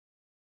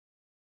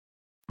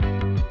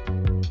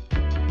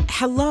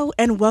Hello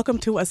and welcome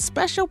to a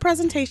special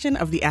presentation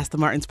of the Ask the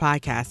Martins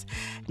podcast.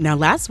 Now,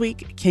 last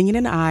week, Kenyon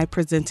and I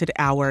presented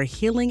our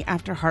Healing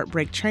After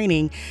Heartbreak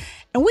training,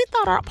 and we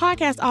thought our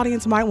podcast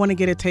audience might want to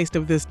get a taste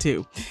of this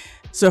too.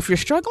 So if you're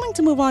struggling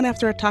to move on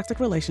after a toxic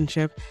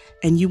relationship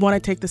and you want to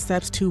take the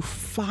steps to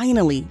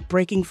finally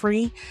breaking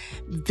free,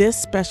 this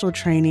special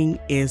training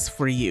is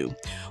for you.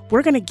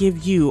 We're going to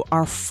give you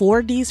our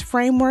 4Ds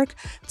framework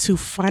to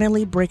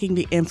finally breaking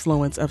the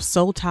influence of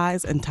soul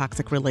ties and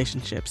toxic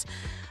relationships.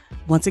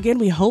 Once again,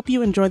 we hope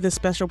you enjoy this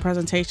special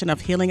presentation of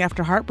Healing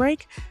After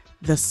Heartbreak,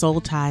 the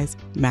Soul-Ties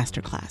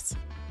Masterclass.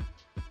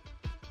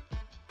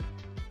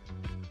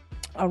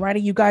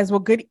 Alrighty, you guys. Well,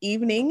 good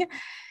evening.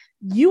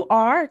 You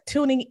are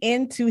tuning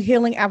into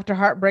Healing After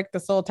Heartbreak, the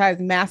Soul-Ties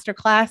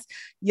Masterclass.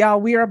 Y'all,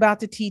 we are about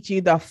to teach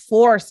you the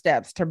 4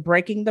 steps to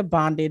breaking the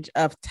bondage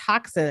of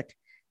toxic,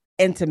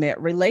 intimate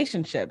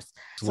relationships.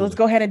 Absolutely. So let's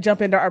go ahead and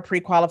jump into our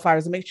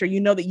pre-qualifiers and make sure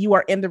you know that you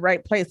are in the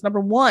right place. Number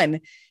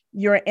 1,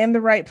 you're in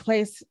the right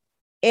place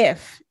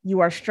if you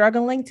are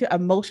struggling to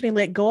emotionally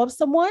let go of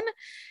someone,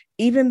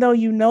 even though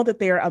you know that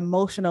they are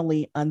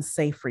emotionally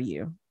unsafe for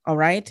you. All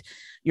right.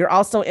 You're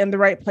also in the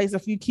right place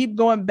if you keep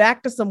going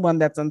back to someone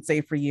that's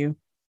unsafe for you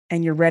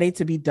and you're ready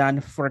to be done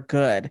for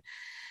good.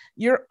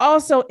 You're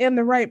also in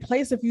the right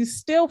place if you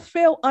still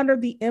feel under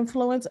the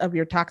influence of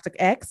your toxic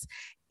ex,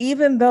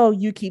 even though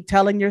you keep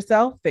telling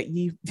yourself that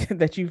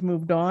you've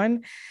moved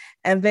on.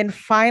 And then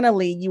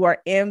finally, you are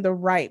in the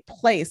right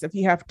place if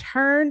you have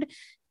turned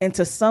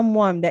into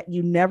someone that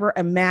you never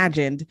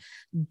imagined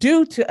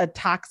due to a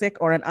toxic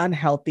or an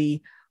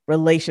unhealthy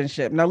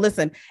relationship. Now,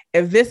 listen,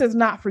 if this is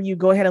not for you,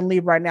 go ahead and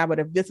leave right now. But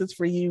if this is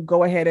for you,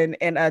 go ahead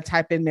and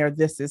type in there,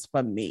 "This is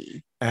for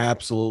me."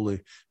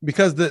 Absolutely.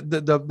 Because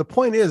the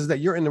point is that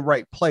you're in the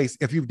right place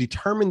if you've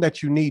determined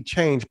that you need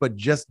change, but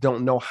just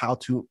don't know how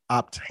to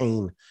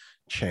obtain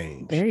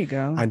change. There you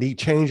go. I need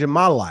change in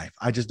my life.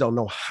 I just don't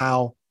know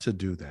how to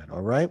do that.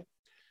 All right.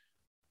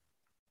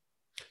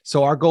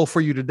 So our goal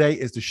for you today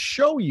is to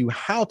show you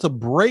how to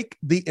break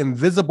the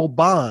invisible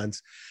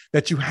bonds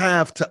that you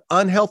have to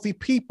unhealthy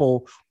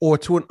people or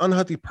to an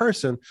unhealthy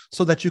person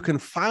so that you can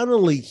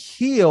finally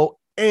heal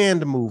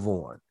and move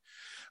on.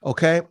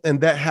 Okay. And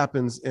that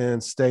happens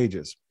in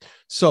stages.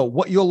 So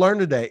what you'll learn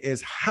today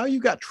is how you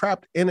got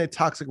trapped in a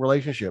toxic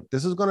relationship.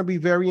 This is going to be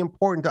very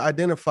important to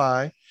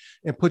identify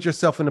and put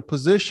yourself in a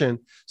position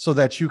so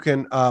that you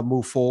can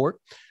move forward.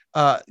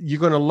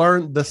 You're going to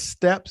learn the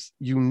steps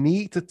you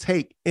need to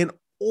take in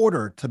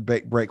order to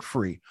break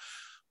free.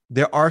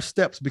 There are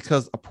steps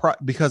because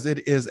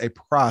it is a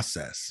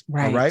process.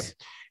 Right. All right.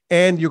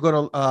 And you're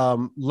going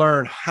to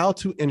learn how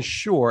to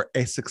ensure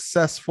a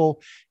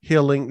successful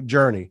healing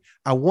journey.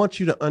 I want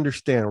you to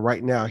understand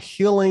right now,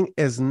 healing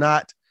is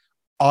not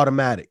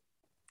automatic.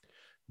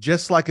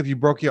 Just like if you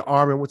broke your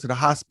arm and went to the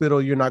hospital,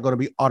 you're not going to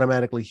be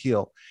automatically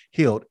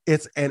healed.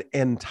 It's an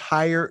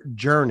entire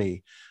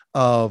journey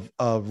of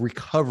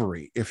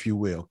recovery, if you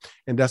will.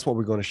 And that's what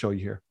we're going to show you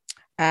here.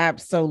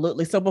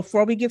 Absolutely. So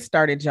before we get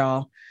started,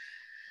 y'all,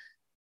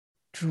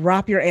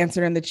 drop your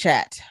answer in the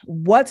chat.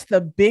 What's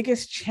the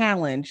biggest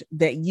challenge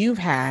that you've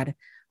had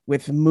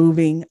with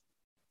moving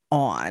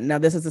on? Now,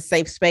 this is a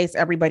safe space.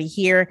 Everybody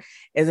here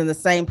is in the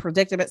same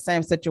predicament,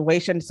 same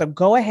situation. So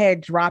go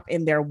ahead, drop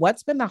in there.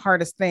 What's been the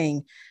hardest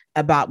thing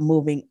about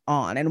moving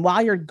on? And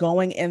while you're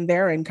going in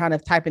there and kind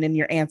of typing in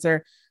your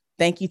answer,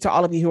 thank you to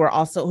all of you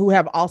who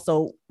have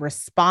also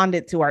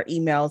responded to our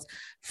emails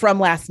from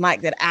last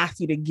night that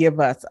asked you to give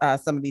us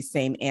some of these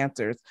same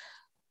answers.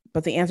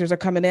 But the answers are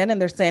coming in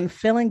and they're saying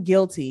feeling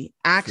guilty,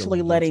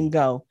 actually letting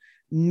go,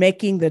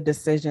 making the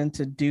decision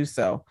to do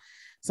so.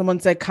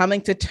 Someone said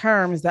coming to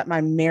terms that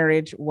my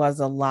marriage was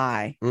a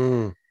lie.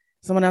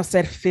 Someone else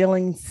said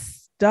feeling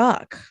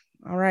stuck.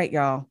 All right,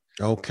 y'all.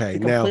 Okay.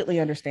 We completely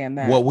understand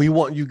that. What we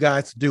want you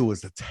guys to do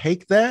is to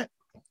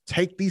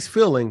take these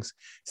feelings,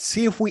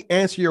 see if we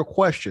answer your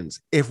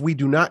questions. If we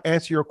do not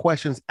answer your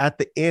questions at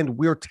the end,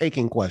 we're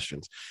taking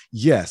questions.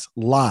 Yes,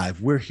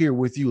 live. We're here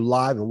with you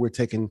live and we're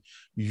taking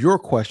your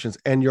questions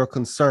and your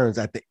concerns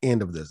at the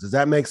end of this. Does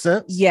that make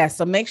sense? Yes.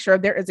 So make sure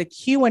there is a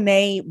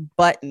Q&A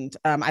button.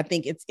 I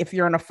think it's, if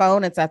you're on a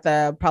phone, it's at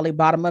the probably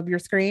bottom of your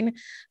screen.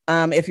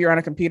 If you're on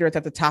a computer, it's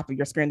at the top of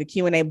your screen. The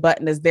Q&A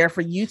button is there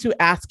for you to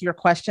ask your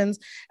questions.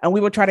 And we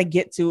will try to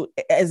get to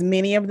as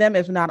many of them,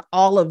 if not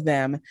all of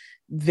them,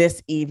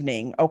 this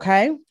evening.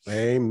 Okay.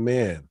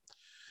 Amen.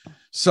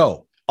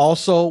 So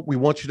also, we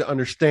want you to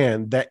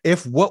understand that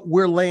if what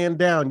we're laying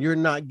down you're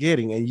not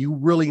getting and you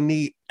really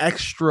need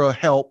extra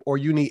help or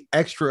you need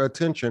extra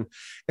attention,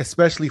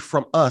 especially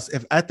from us,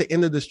 if at the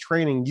end of this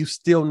training you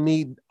still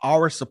need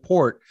our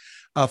support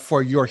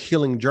for your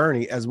healing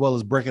journey as well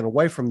as breaking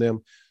away from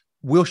them,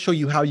 we'll show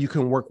you how you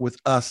can work with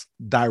us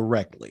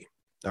directly.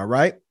 All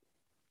right.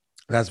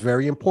 That's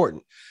very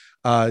important.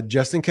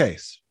 Just in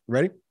case.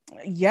 Ready?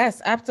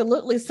 Yes,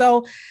 absolutely.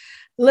 So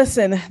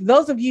listen,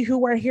 those of you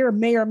who are here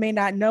may or may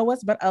not know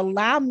us, but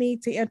allow me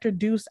to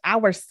introduce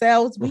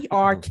ourselves. We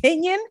are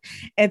Kenyon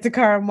and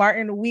Takara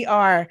Martin. We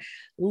are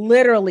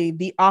literally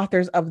the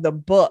authors of the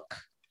book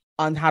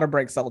on how to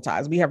break soul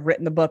ties. We have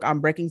written the book on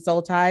breaking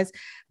soul ties,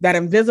 that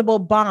invisible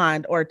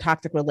bond, or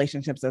toxic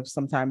relationships, as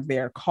sometimes they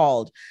are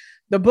called.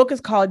 The book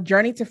is called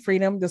Journey to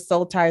Freedom, the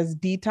Soul Ties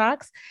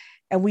Detox.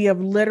 And we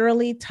have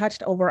literally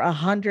touched over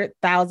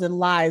 100,000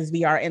 lives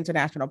via our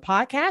international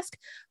podcast,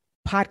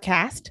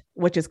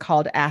 which is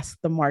called Ask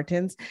the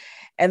Martins.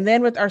 And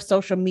then with our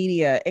social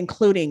media,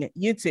 including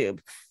YouTube,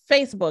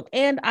 Facebook,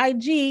 and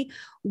IG,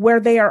 where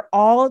they are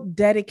all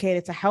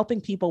dedicated to helping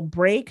people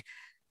break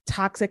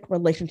toxic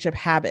relationship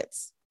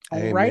habits.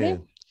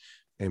 Alrighty?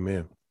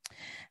 Amen.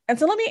 And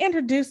so let me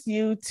introduce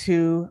you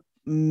to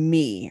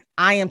me.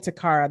 I am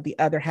Takara, the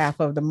other half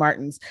of the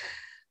Martins.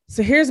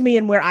 So here's me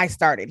and where I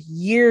started.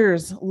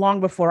 Years long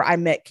before I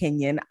met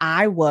Kenyon,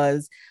 I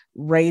was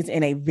raised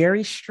in a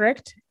very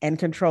strict and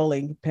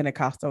controlling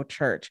Pentecostal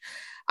church.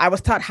 I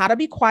was taught how to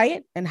be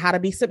quiet and how to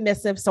be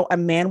submissive so a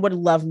man would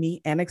love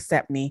me and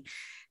accept me.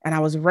 And I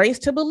was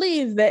raised to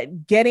believe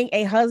that getting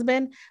a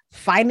husband,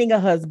 finding a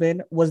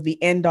husband, was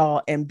the end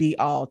all and be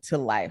all to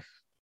life.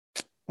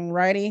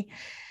 Alrighty.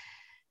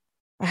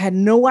 I had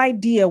no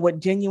idea what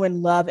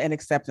genuine love and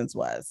acceptance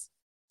was.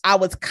 I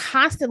was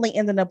constantly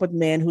ending up with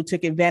men who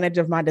took advantage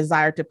of my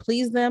desire to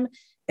please them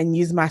and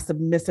use my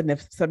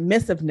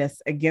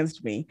submissiveness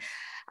against me.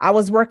 I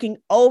was working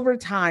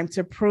overtime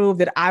to prove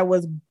that I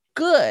was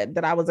good,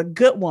 that I was a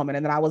good woman,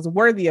 and that I was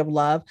worthy of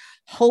love,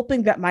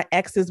 hoping that my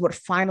exes would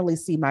finally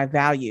see my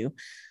value.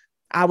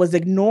 I was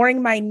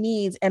ignoring my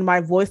needs and my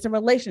voice in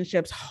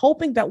relationships,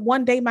 hoping that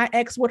one day my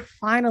ex would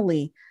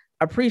finally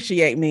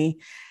appreciate me.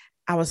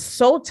 I was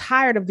so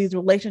tired of these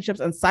relationships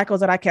and cycles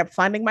that I kept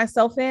finding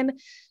myself in,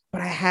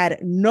 but I had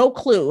no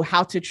clue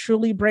how to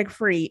truly break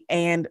free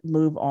and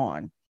move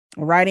on.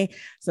 Alrighty.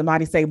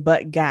 Somebody say,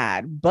 but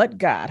God,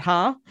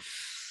 huh?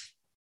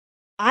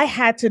 I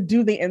had to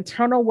do the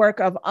internal work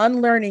of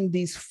unlearning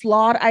these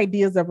flawed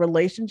ideas of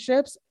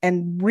relationships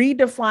and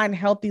redefine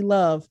healthy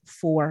love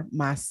for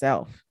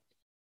myself.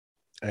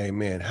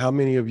 Amen. How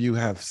many of you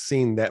have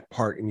seen that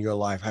part in your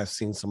life, have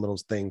seen some of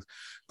those things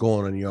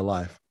going on in your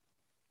life?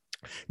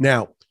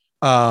 Now,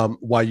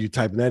 while you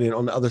typing that in,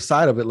 on the other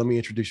side of it, let me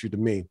introduce you to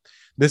me.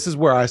 This is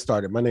where I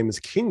started. My name is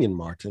Kenyon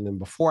Martin. And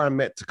before I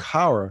met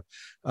Takara,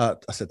 I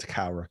said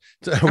Takara.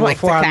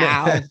 Before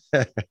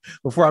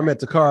I met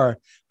Takara,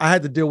 I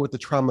had to deal with the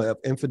trauma of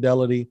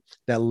infidelity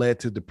that led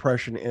to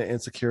depression and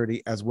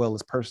insecurity, as well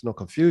as personal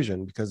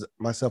confusion, because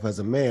myself as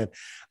a man,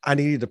 I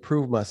needed to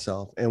prove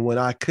myself. And when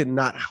I could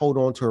not hold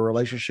on to a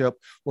relationship,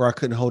 or I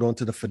couldn't hold on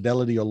to the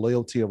fidelity or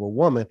loyalty of a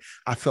woman,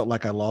 I felt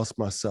like I lost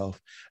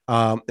myself.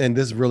 And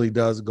this really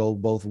does go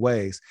both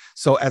ways.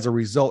 So as a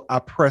result, I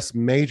pressed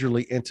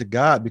majorly into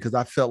God, because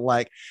I felt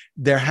like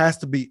there has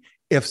to be,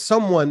 if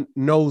someone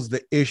knows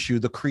the issue,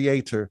 the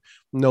creator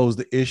knows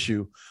the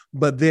issue.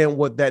 But then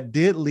what that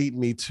did lead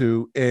me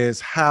to is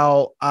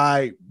how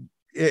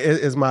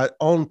is my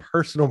own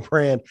personal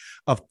brand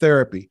of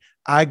therapy.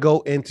 I go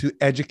into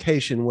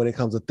education when it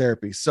comes to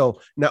therapy. So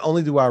not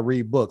only do I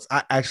read books,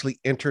 I actually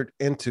entered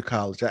into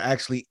college. I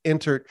actually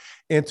entered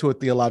into a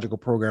theological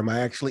program.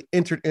 I actually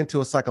entered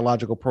into a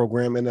psychological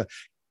program and a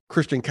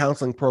Christian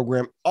counseling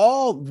program,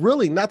 all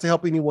really not to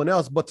help anyone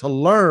else, but to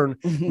learn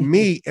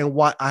me and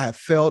what I have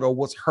felt, or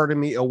what's hurting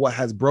me, or what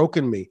has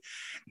broken me.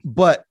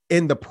 But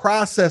in the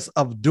process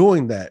of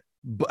doing that,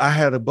 I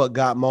had a but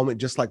God moment,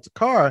 just like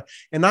Takara,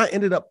 and I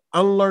ended up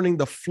unlearning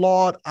the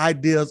flawed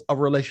ideas of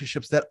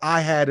relationships that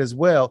I had as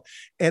well.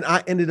 And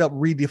I ended up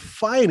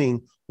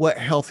redefining what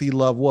healthy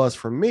love was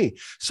for me.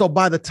 So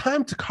by the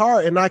time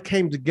Takara and I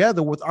came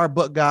together with our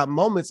but God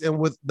moments, and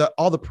with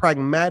all the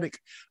pragmatic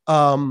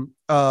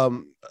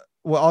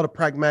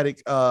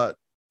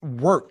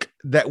work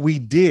that we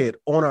did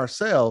on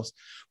ourselves,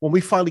 when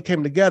we finally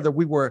came together,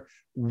 we were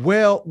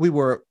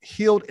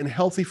healed and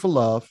healthy for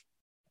love.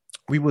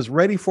 We was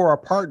ready for our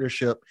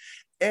partnership,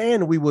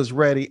 and we was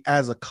ready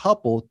as a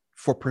couple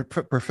for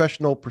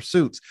professional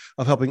pursuits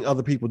of helping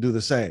other people do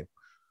the same.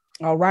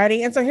 All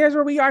righty. And so here's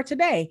where we are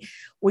today.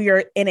 We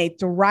are in a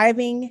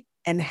thriving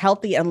and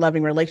healthy and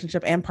loving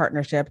relationship and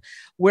partnership.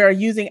 We're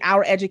using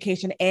our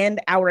education and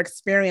our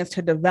experience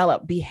to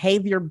develop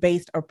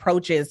behavior-based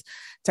approaches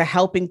to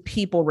helping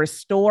people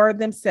restore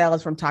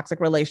themselves from toxic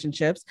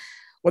relationships.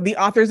 We're the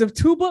authors of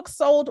 2 books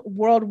sold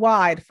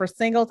worldwide for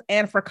singles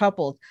and for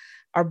couples.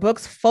 Our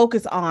books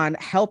focus on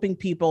helping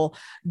people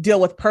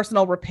deal with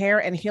personal repair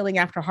and healing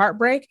after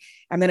heartbreak,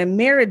 and then in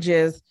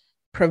marriages,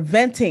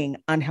 preventing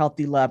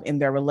unhealthy love in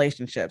their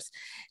relationships.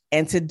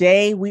 And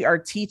today we are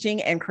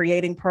teaching and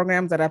creating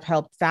programs that have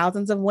helped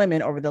thousands of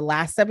women over the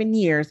last 7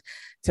 years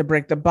to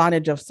break the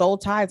bondage of soul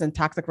ties and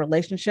toxic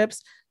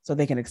relationships so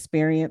they can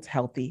experience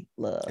healthy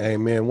love.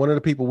 Amen. One of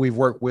the people we've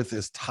worked with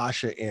is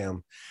Tasha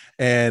M.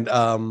 And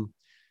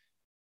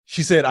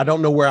she said, I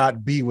don't know where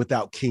I'd be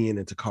without Kenyon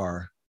and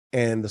Takara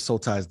and the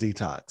Soul-Ties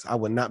Detox. I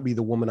would not be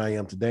the woman I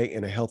am today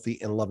in a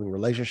healthy and loving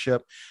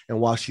relationship.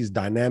 And while she's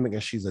dynamic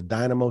and she's a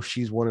dynamo,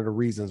 she's one of the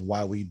reasons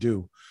why we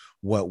do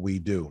what we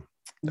do.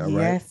 All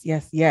right?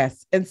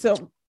 Yes. And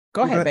so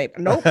Go ahead, babe.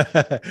 Nope.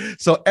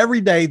 So every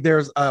day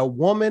there's a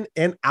woman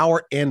in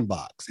our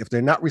inbox. If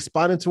they're not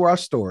responding to our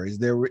stories,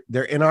 they're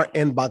in our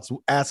inbox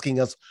asking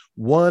us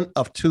one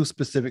of two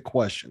specific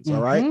questions.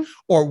 All right.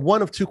 Or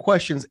one of two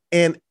questions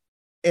in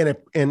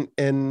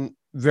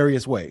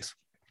various ways.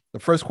 The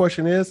first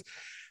question is,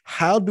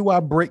 how do I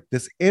break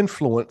this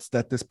influence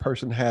that this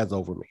person has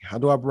over me? How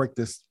do I break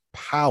this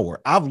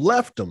power? I've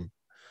left them,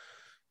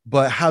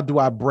 but how do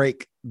I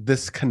break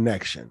this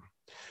connection?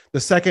 The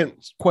second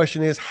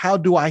question is, how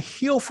do I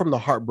heal from the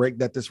heartbreak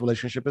that this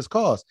relationship has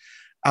caused?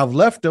 I've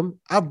left him.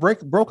 I've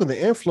broken the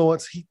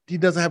influence. He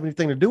doesn't have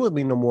anything to do with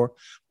me no more.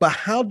 But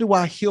how do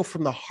I heal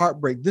from the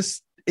heartbreak?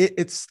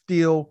 It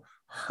still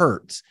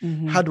hurts.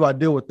 How do I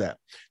deal with that?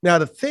 Now,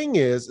 the thing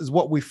is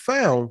what we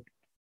found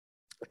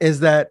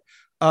is that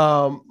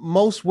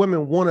most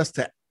women want us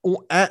to,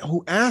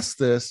 who ask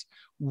this,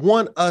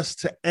 want us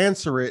to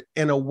answer it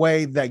in a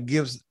way that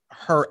gives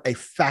her a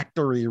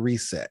factory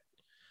reset.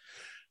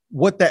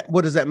 What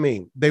does that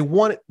mean? They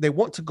want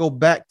to go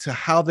back to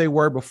how they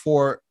were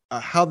before,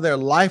 how their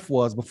life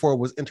was before it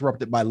was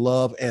interrupted by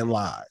love and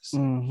lies.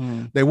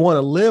 They want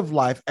to live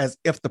life as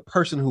if the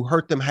person who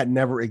hurt them had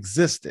never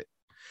existed.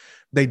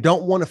 They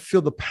don't want to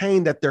feel the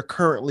pain that they're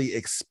currently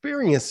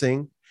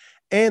experiencing,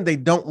 and they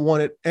don't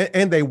want it,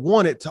 and they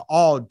want it to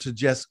all to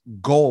just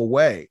go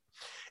away.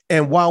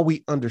 And while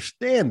we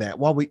understand that,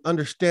 while we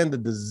understand the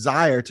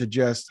desire to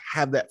just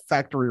have that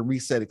factory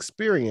reset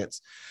experience,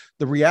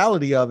 the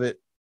reality of it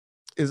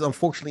is,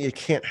 unfortunately, it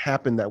can't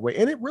happen that way.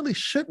 And it really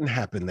shouldn't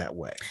happen that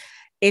way.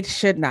 It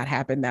should not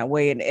happen that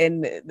way.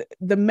 And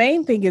the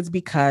main thing is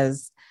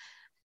because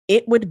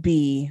it would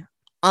be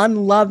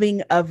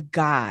unloving of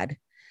God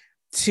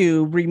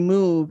to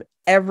remove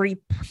every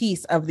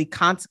piece of the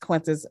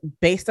consequences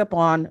based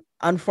upon,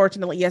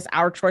 unfortunately, yes,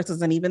 our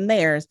choices and even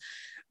theirs,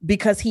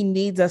 because he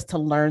needs us to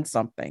learn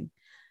something.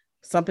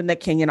 Something that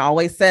Kenyon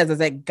always says is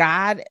that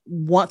God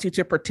wants you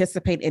to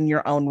participate in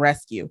your own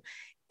rescue.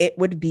 It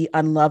would be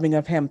unloving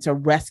of him to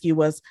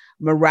rescue us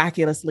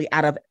miraculously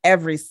out of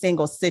every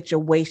single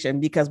situation,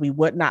 because we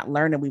would not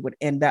learn and we would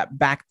end up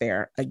back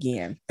there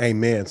again.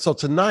 Amen. So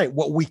tonight,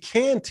 what we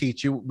can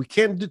teach you, we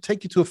can't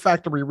take you to a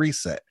factory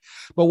reset,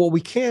 but what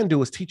we can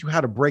do is teach you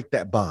how to break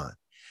that bond.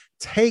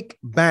 Take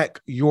back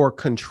your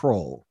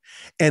control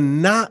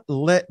and not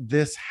let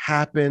this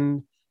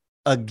happen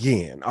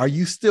again. Are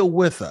you still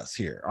with us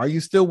here? Are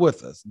you still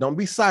with us? Don't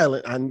be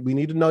silent. We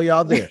need to know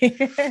y'all there.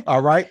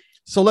 All right.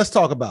 So let's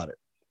talk about it.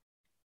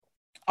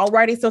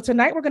 Alrighty, so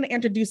tonight we're going to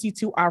introduce you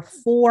to our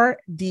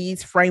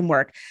 4Ds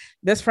framework.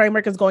 This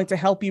framework is going to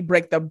help you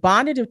break the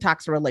bondage of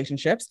toxic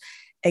relationships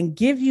and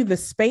give you the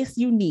space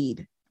you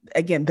need.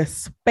 Again, the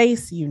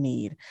space you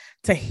need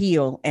to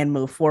heal and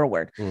move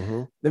forward.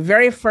 The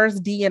very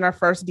first D in our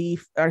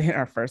 4Ds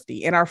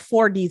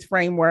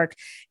framework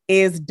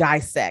is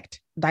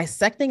dissect.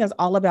 Dissecting is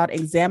all about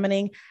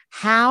examining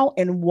how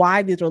and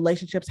why these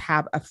relationships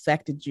have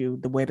affected you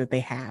the way that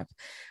they have.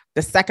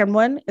 The second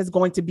one is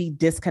going to be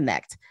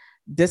disconnect.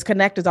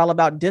 Disconnect is all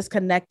about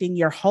disconnecting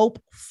your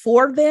hope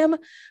for them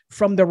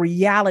from the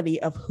reality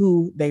of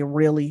who they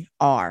really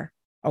are.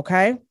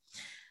 Okay.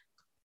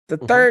 The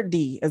third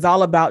D is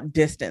all about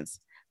distance.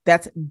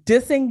 That's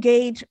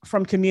disengage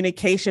from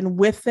communication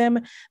with them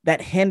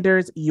that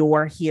hinders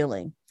your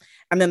healing.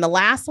 And then the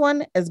last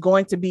one is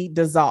going to be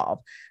dissolve.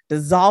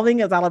 Dissolving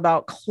is all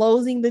about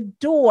closing the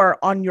door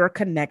on your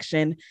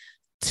connection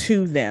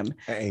to them.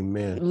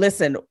 Amen.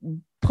 Listen,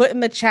 put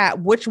in the chat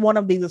which one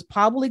of these is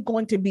probably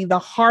going to be the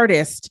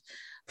hardest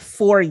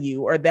for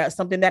you, or that's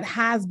something that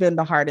has been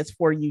the hardest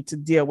for you to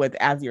deal with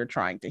as you're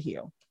trying to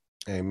heal.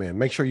 Amen.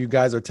 Make sure you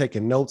guys are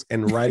taking notes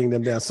and writing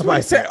them down.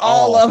 Somebody said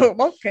all of them.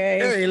 Okay.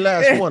 Every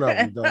last one of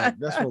them. Dog.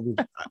 That's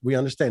what we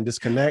understand.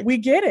 Disconnect. We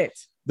get it.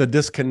 The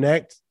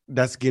disconnect,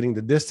 that's getting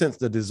the distance.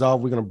 The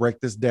dissolve, we're going to break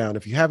this down.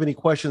 If you have any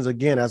questions,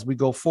 again, as we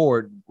go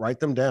forward, write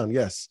them down.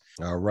 Yes.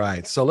 All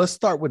right. So let's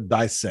start with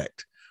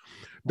dissect.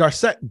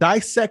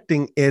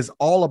 Dissecting is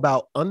all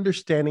about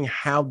understanding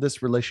how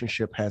this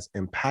relationship has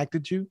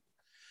impacted you.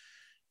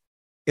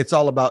 It's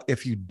all about,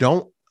 if you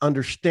don't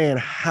understand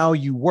how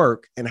you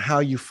work and how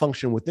you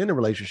function within a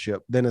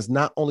relationship, then it's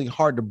not only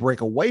hard to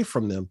break away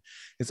from them,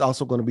 it's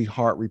also going to be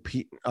hard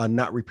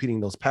not repeating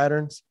those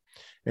patterns.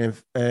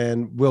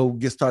 And we'll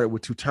get started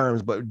with two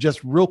terms, but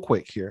just real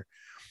quick here.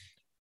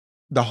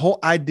 The whole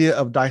idea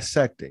of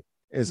dissecting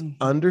is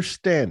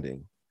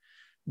understanding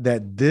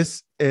that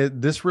this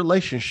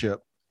relationship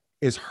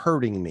is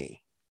hurting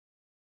me.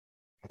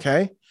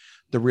 Okay.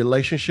 The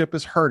relationship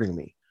is hurting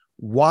me.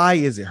 Why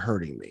is it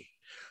hurting me?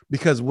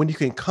 Because when you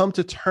can come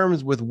to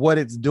terms with what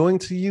it's doing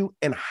to you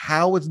and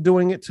how it's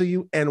doing it to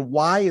you and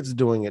why it's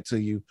doing it to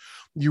you,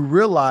 you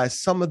realize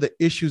some of the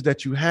issues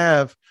that you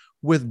have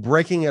with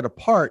breaking it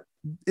apart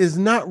is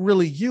not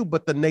really you,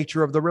 but the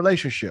nature of the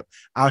relationship.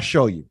 I'll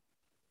show you.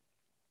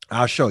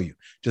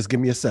 Just give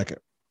me a second.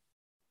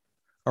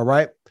 All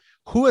right.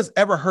 Who has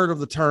ever heard of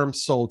the term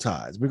soul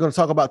ties? We're going to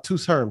talk about two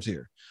terms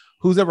here.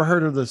 Who's ever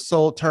heard of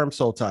the term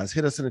soul ties?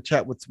 Hit us in the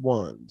chat with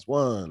ones.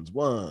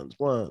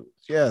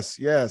 Yes.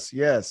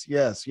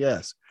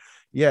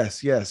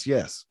 Yes, yes,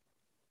 yes.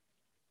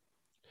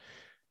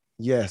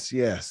 Yes,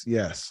 yes,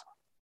 yes.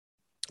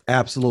 We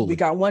Absolutely.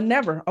 got one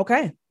never.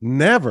 Okay.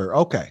 Never.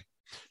 Okay.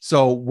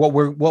 So what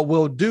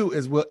we'll do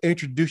is we'll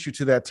introduce you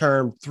to that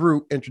term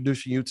through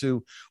introducing you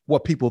to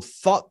what people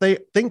thought they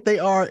think they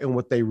are and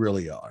what they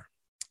really are.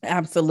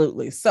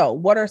 Absolutely. So,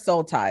 what are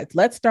soul ties?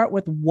 Let's start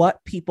with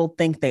what people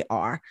think they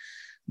are.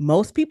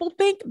 Most people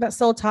think that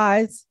soul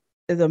ties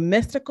is a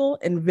mystical,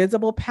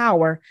 invisible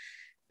power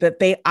that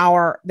they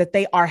are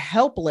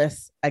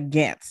helpless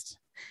against.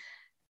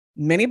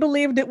 Many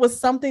believed it was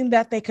something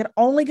that they could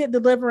only get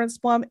deliverance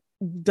from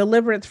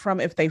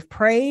if they've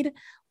prayed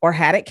or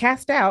had it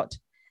cast out.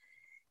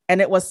 And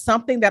it was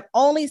something that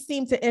only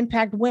seemed to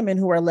impact women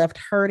who are left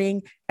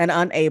hurting and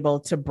unable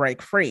to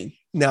break free.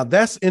 Now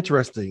that's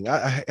interesting.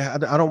 I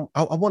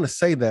want to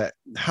say that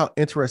how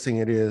interesting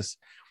it is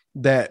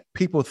that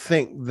people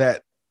think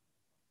that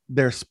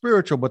they're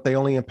spiritual, but they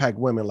only impact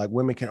women. Like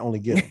women can only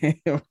get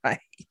them. Right.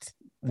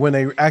 When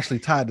they actually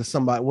tied to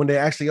somebody, when they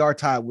actually are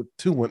tied with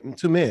two women,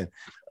 two men.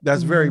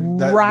 That's what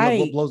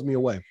Right. blows me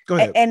away. Go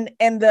ahead.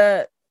 And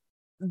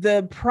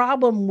the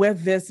problem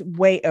with this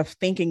way of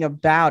thinking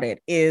about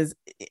it is,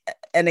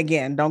 and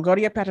again, don't go to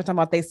your pastor talking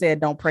about they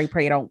said don't pray,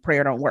 don't pray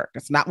or don't work.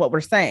 That's not what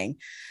we're saying.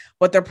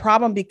 But the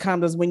problem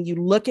becomes is when you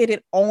look at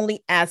it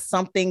only as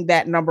something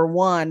that, number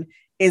one,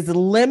 is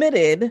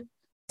limited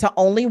to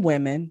only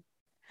women,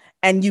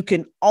 and you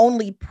can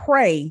only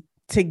pray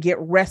to get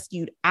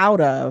rescued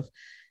out of.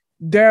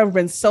 There have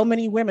been so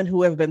many women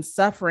who have been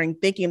suffering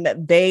thinking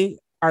that they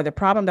are the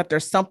problem, that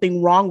there's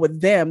something wrong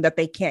with them, that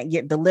they can't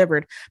get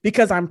delivered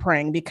because I'm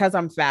praying, because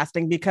I'm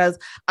fasting, because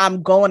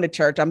I'm going to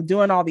church, I'm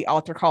doing all the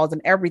altar calls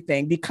and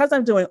everything. Because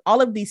I'm doing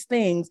all of these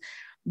things,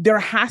 there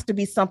has to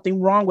be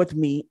something wrong with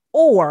me,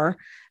 or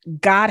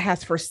God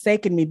has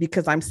forsaken me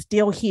because I'm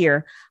still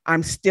here,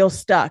 I'm still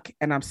stuck,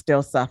 and I'm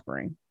still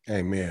suffering.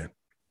 Amen.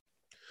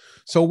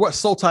 So what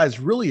soul ties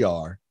really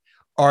are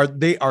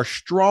they are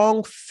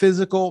strong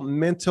physical,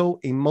 mental,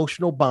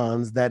 emotional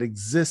bonds that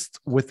exist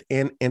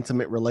within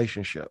intimate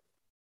relationship.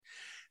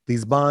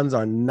 These bonds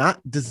are not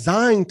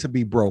designed to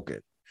be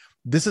broken.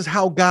 This is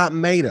how God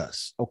made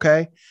us,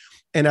 okay?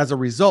 And as a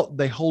result,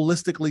 they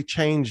holistically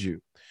change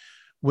you.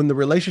 When the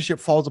relationship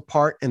falls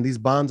apart and these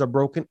bonds are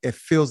broken, it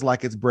feels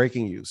like it's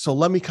breaking you. So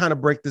let me kind of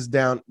break this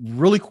down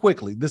really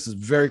quickly. This is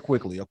very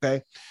quickly,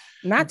 okay?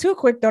 Not too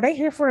quick, though. They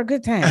here for a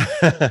good time.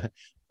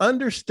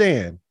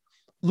 Understand.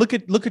 Look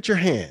at your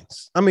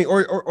hands. I mean,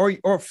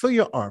 or feel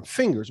your arm,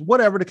 fingers,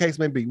 whatever the case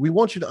may be. We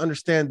want you to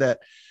understand that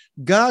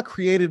God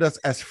created us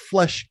as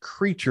flesh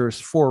creatures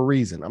for a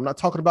reason. I'm not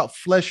talking about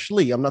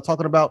fleshly. I'm not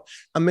talking about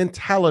a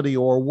mentality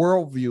or a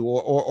worldview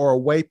or a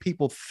way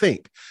people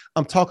think.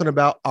 I'm talking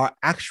about our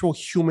actual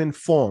human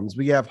forms.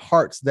 We have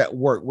hearts that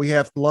work. We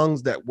have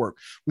lungs that work.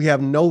 We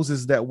have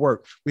noses that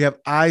work. We have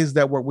eyes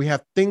that work. We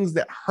have things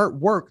that hurt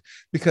work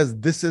because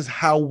this is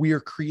how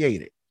we're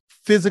created.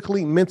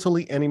 Physically,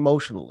 mentally, and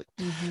emotionally.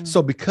 Mm-hmm.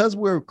 So because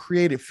we're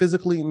created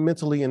physically,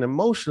 mentally, and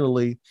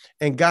emotionally,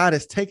 and God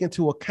has taken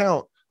into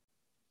account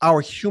our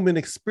human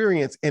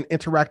experience in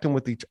interacting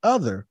with each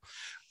other,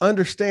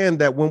 understand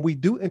that when we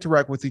do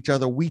interact with each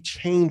other, we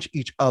change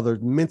each other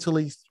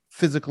mentally,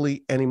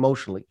 physically, and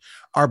emotionally.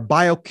 Our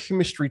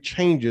biochemistry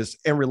changes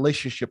in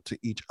relationship to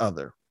each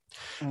other.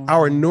 Mm-hmm.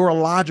 Our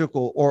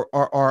neurological or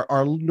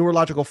our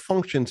neurological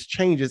functions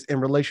changes in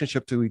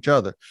relationship to each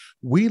other.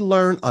 We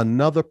learn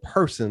another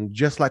person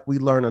just like we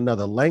learn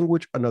another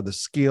language, another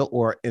skill,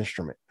 or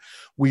instrument.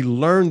 We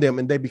learn them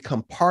and they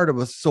become part of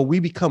us. So we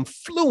become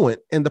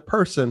fluent in the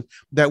person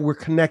that we're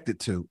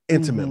connected to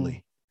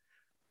intimately.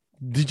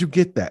 Mm-hmm. Did you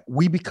get that?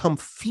 We become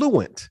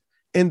fluent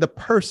in the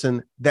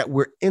person that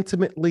we're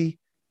intimately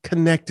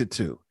connected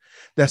to.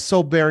 That's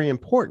so very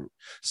important.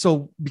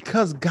 So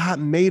because God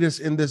made us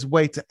in this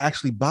way to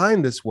actually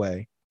bind this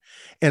way,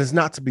 and it's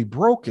not to be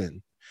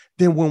broken,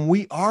 then when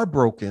we are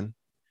broken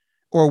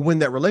or when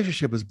that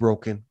relationship is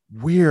broken,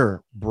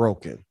 we're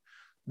broken.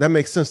 That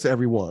makes sense to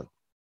everyone.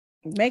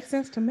 Makes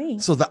sense to me.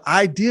 So the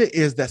idea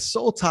is that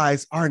soul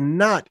ties are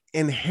not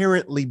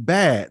inherently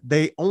bad.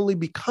 They only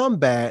become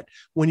bad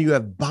when you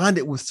have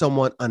bonded with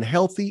someone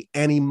unhealthy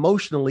and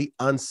emotionally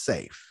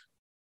unsafe.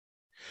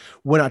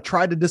 When I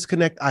tried to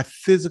disconnect, I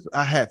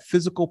had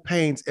physical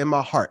pains in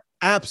my heart.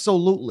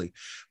 Absolutely.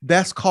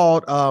 That's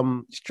called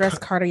stress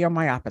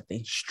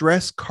cardiomyopathy.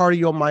 Stress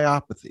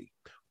cardiomyopathy.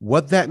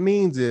 What that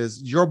means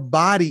is your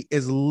body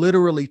is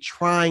literally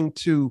trying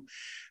to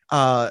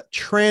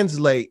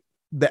translate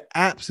the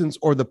absence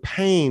or the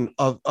pain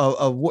of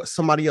what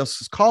somebody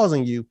else is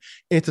causing you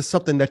into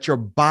something that your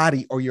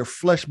body or your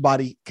flesh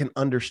body can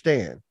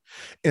understand.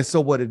 And so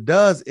what it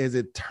does is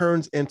it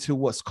turns into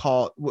what's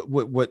called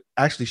what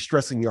actually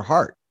stressing your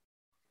heart.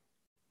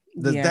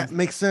 Does that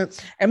make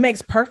sense? It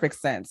makes perfect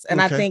sense.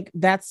 And okay. I think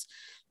that's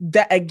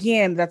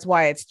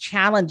why it's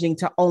challenging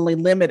to only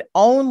limit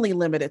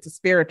it to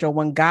spiritual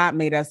when God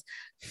made us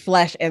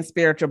flesh and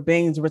spiritual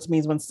beings, which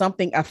means when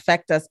something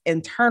affects us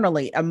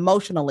internally,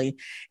 emotionally,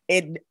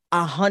 it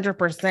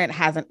 100%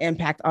 has an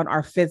impact on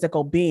our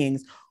physical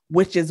beings.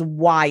 which is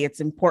why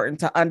it's important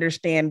to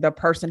understand the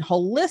person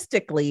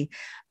holistically,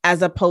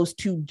 as opposed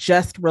to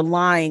just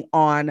relying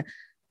on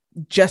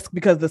just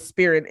because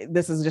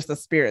this is just a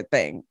spirit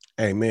thing.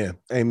 Amen.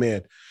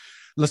 Amen.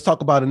 Let's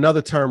talk about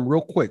another term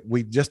real quick.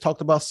 We just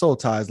talked about soul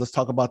ties. Let's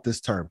talk about this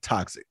term,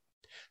 toxic.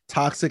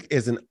 Toxic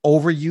is an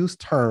overused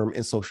term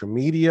in social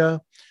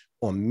media,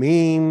 on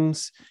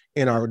memes,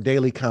 in our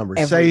daily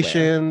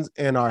conversations,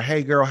 in our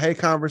hey girl, hey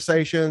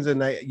conversations,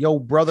 and yo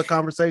brother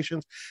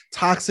conversations.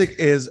 Toxic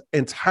is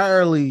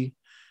entirely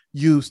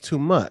used too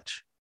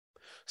much.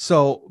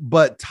 So,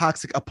 but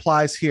toxic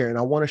applies here. And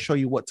I want to show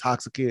you what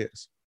toxic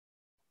is.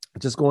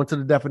 Just go into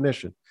the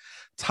definition.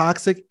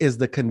 Toxic is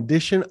the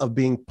condition of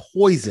being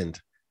poisoned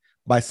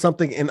by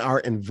something in our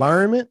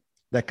environment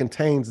that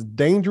contains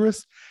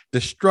dangerous,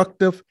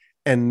 destructive,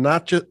 and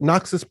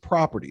noxious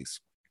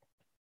properties.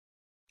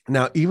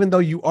 Now, even though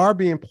you are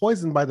being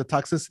poisoned by the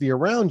toxicity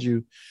around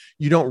you,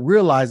 you don't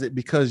realize it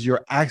because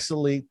you're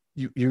actually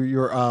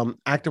you're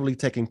actively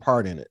taking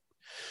part in it.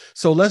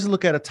 So let's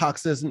look at a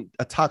toxin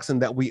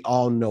that we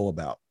all know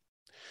about.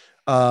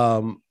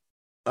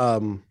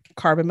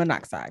 Carbon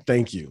monoxide.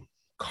 Thank you.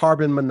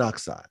 Carbon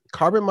monoxide.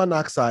 Carbon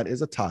monoxide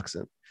is a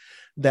toxin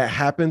that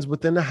happens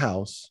within the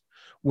house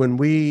when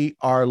we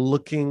are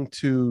looking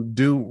to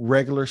do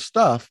regular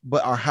stuff,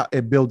 but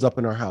it builds up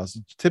in our house.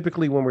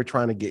 Typically when we're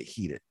trying to get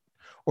heated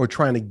or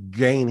trying to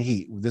gain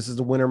heat. This is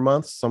the winter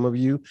months. Some of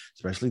you,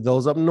 especially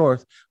those up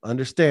north,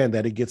 understand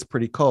that it gets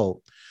pretty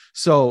cold.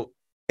 So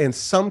in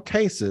some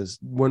cases,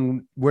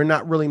 when we're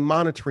not really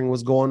monitoring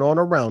what's going on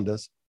around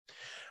us,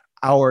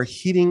 our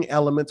heating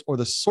elements or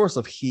the source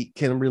of heat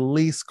can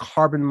release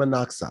carbon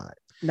monoxide.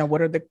 Now, what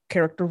are the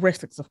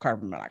characteristics of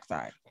carbon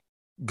monoxide?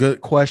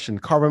 Good question.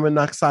 Carbon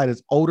monoxide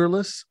is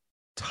odorless,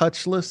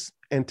 touchless,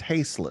 and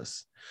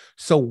tasteless.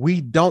 So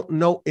we don't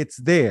know it's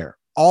there.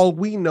 All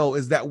we know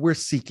is that we're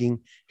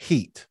seeking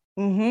heat.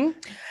 Mm-hmm.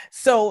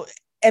 So,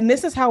 and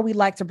this is how we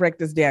like to break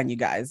this down, you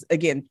guys.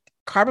 Again,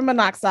 carbon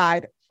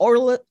monoxide,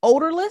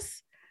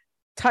 odorless,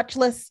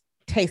 touchless,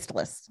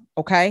 tasteless.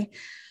 Okay.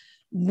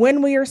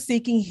 When we are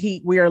seeking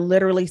heat, we are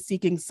literally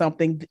seeking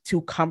something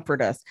to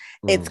comfort us.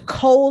 It's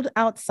cold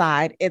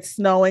outside. It's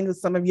snowing.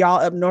 Some of y'all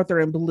up north are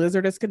in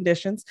blizzardous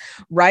conditions,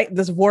 right?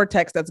 This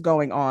vortex that's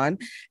going on.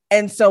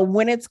 And so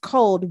when it's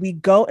cold, we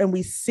go and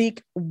we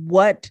seek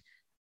what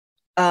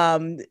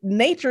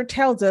nature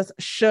tells us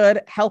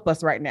should help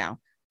us right now.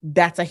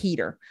 That's a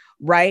heater,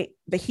 right?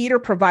 The heater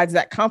provides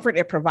that comfort.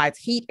 It provides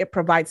heat. It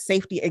provides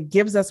safety. It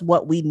gives us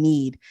what we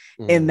need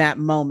in that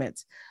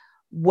moment.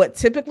 What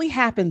typically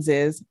happens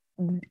is,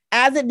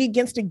 as it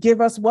begins to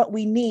give us what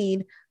we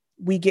need,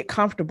 we get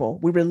comfortable,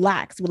 we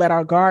relax, we let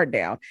our guard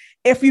down.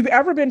 If you've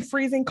ever been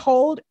freezing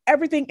cold,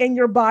 everything in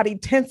your body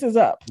tenses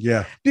up.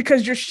 Yeah.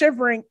 Because you're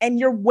shivering and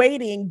you're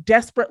waiting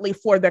desperately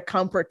for the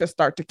comfort to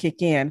start to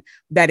kick in.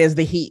 That is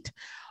the heat.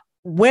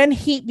 When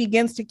heat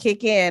begins to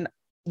kick in,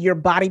 your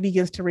body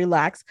begins to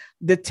relax,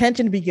 the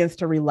tension begins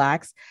to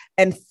relax,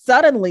 and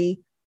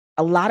suddenly,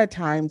 a lot of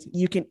times,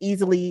 you can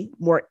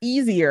more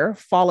easier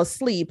fall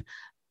asleep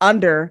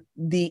under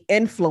the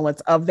influence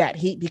of that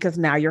heat because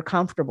now you're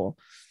comfortable.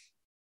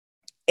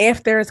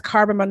 If there's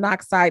carbon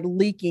monoxide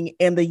leaking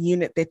in the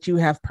unit that you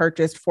have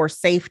purchased for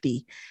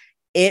safety,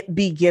 it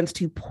begins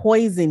to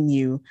poison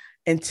you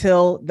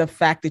until the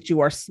fact that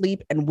you are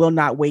asleep and will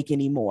not wake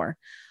anymore.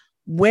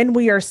 When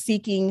we are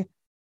seeking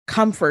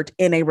comfort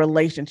in a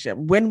relationship,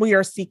 when we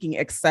are seeking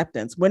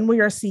acceptance, when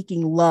we are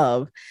seeking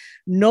love,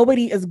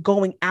 nobody is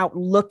going out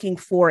looking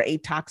for a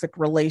toxic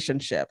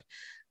relationship.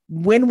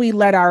 When we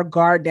let our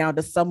guard down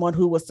to someone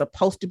who was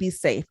supposed to be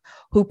safe,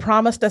 who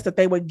promised us that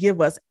they would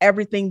give us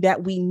everything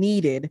that we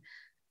needed,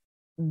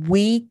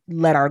 we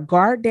let our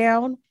guard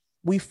down.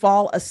 We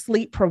fall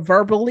asleep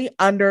proverbially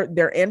under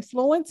their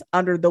influence,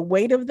 under the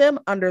weight of them,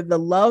 under the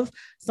love,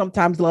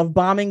 sometimes love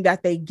bombing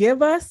that they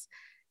give us.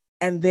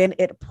 And then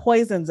it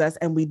poisons us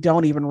and we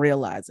don't even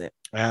realize it.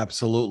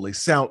 Absolutely.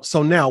 So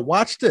now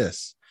watch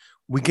this.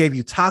 We gave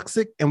you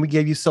toxic and we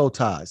gave you soul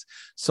ties.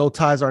 Soul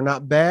ties are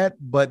not bad,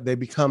 but they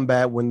become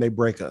bad when they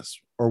break us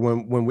or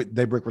when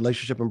they break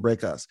relationship and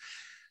break us.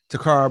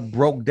 Takara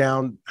broke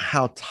down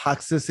how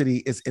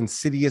toxicity is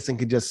insidious and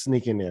can just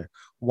sneak in there.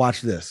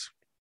 Watch this.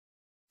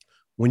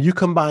 When you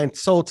combine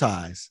soul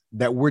ties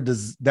that were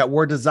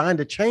designed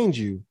to change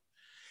you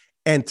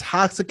and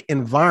toxic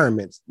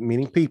environments,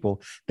 meaning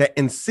people that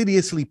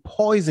insidiously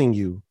poison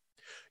you,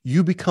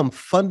 you become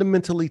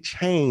fundamentally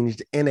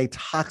changed in a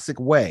toxic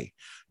way.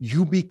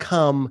 You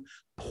become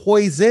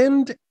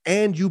poisoned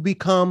and you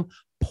become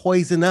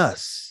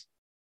poisonous.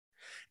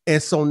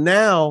 And so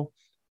now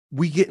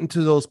we get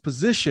into those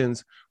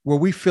positions where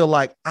we feel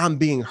like I'm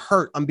being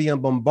hurt, I'm being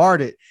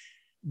bombarded.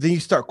 Then you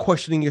start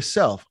questioning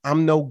yourself.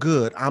 I'm no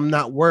good. I'm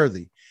not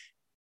worthy.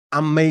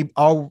 I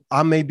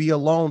may be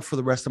alone for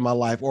the rest of my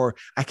life, or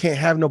I can't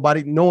have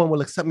nobody. No one will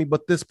accept me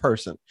but this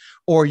person.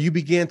 Or you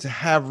begin to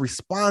have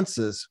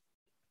responses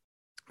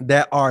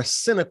that are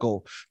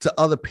cynical to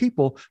other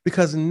people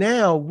because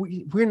now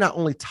we're not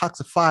only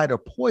toxified or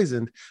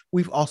poisoned,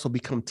 we've also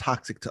become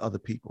toxic to other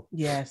people.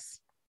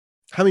 Yes.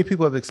 How many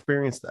people have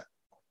experienced that?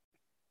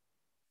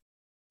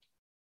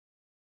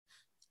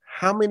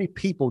 How many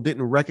people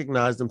didn't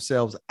recognize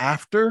themselves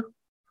after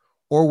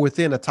or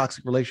within a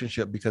toxic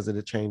relationship because it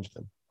had changed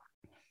them?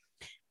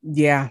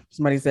 Yeah,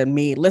 somebody said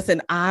me.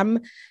 Listen, I'm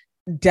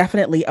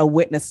definitely a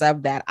witness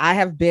of that. I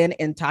have been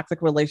in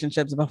toxic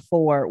relationships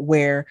before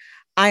where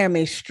I am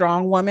a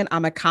strong woman.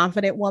 I'm a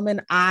confident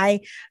woman. I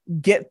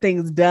get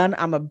things done.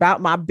 I'm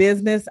about my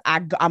business.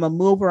 I'm a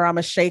mover. I'm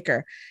a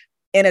shaker.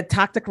 In a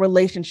toxic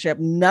relationship,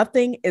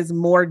 nothing is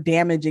more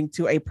damaging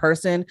to a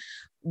person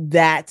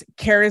that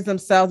carries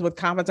themselves with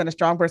confidence and a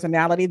strong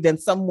personality than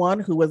someone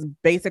who has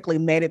basically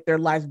made it their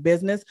life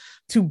business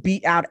to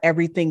beat out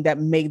everything that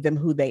made them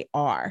who they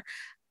are.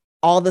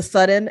 All of a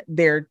sudden,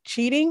 they're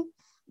cheating.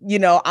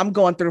 I'm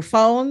going through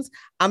phones.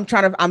 I'm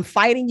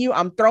fighting you.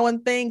 I'm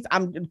throwing things.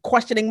 I'm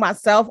questioning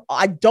myself.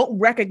 I don't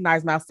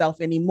recognize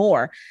myself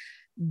anymore.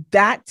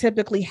 That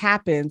typically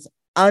happens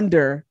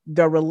under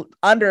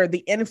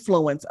the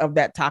influence of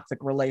that toxic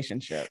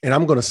relationship. And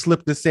I'm going to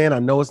slip this in. I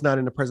know it's not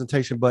in the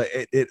presentation, but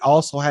it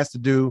also has to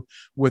do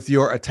with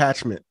your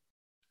attachment,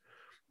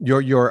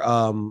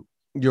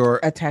 your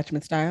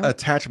attachment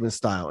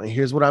style. And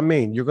here's what I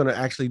mean. You're going to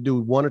actually do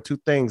one or two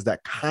things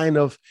that kind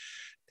of,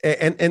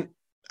 and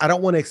I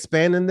don't want to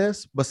expand in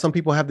this, but some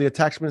people have the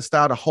attachment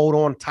style to hold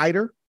on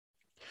tighter,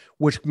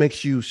 which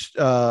makes you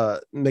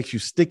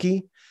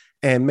sticky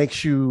and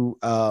makes you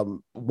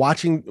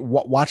watch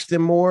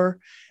them more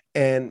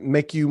and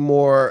make you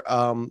more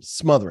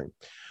smothering.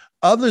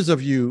 Others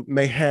of you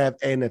may have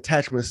an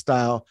attachment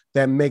style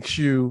that makes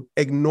you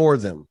ignore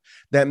them,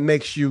 that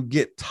makes you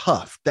get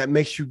tough, that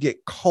makes you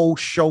get cold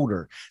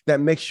shoulder, that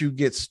makes you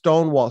get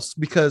stonewalls,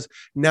 because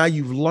now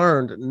you've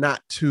learned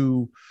not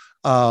to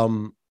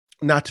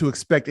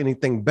expect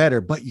anything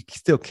better, but you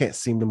still can't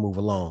seem to move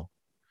along.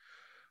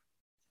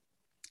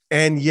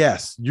 And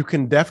yes, you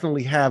can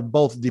definitely have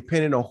both,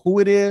 depending on who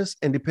it is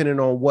and depending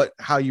on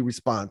how you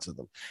respond to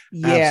them.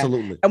 Yeah,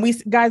 absolutely. And we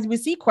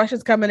see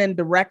questions coming in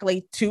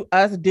directly to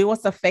us. Do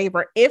us a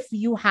favor. If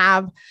you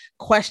have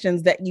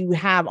questions that you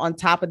have on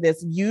top of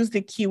this, use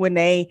the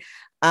Q&A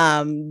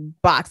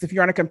box. If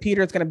you're on a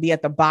computer, it's going to be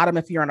at the bottom.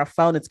 If you're on a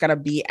phone, it's going to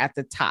be at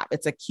the top.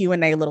 It's a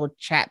Q&A little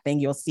chat thing.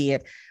 You'll see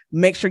it.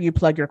 Make sure you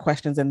plug your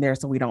questions in there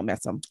so we don't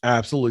miss them.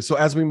 Absolutely. So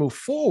as we move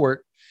forward,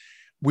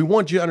 we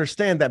want you to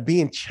understand that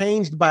being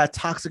changed by a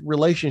toxic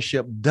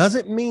relationship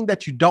doesn't mean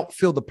that you don't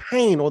feel the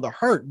pain or the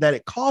hurt that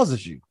it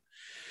causes you.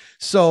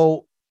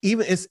 So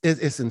even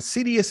it's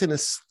insidious and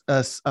it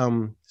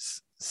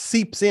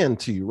seeps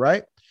into you,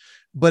 right?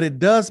 But it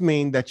does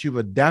mean that you've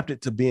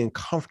adapted to being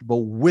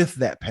comfortable with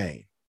that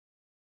pain.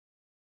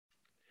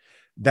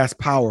 That's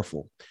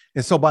powerful.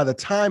 And so by the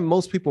time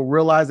most people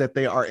realize that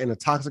they are in a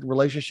toxic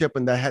relationship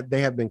and that they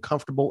have been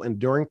comfortable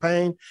enduring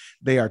pain,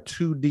 they are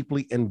too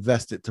deeply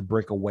invested to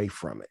break away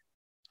from it.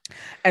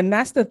 And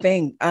that's the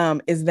thing,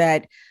 is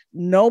that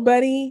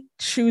nobody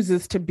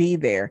chooses to be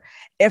there.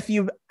 If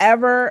you've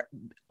ever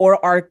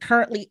or are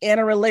currently in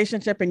a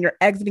relationship and you're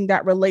exiting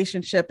that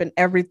relationship and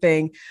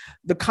everything,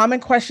 the common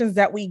questions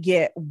that we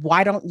get,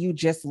 why don't you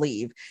just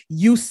leave?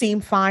 You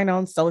seem fine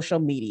on social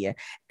media.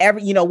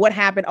 What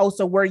happened? Oh,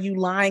 so were you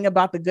lying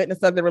about the goodness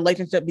of the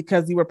relationship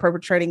because you were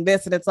perpetrating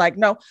this? And it's like,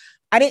 no,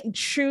 I didn't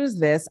choose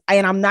this.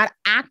 And I'm not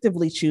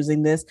actively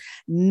choosing this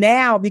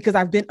now because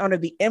I've been under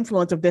the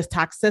influence of this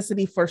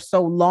toxicity for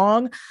so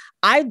long.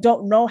 I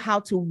don't know how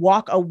to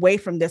walk away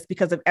from this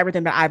because of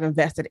everything that I've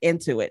invested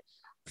into it.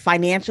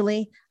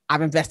 Financially,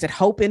 I've invested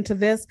hope into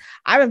this.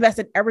 I've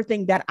invested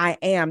everything that I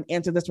am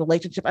into this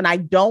relationship. And I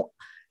don't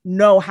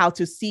know how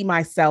to see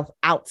myself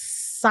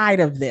outside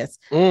of this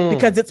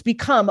because it's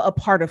become a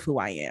part of who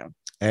I am.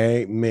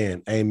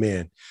 Amen.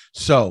 Amen.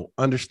 So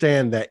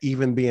understand that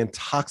even being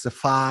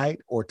toxified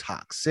or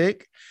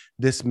toxic,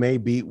 this may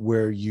be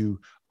where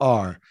you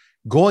are.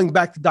 Going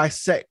back to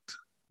dissect,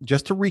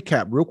 just to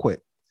recap real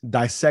quick,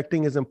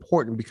 dissecting is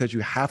important because you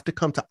have to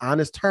come to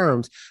honest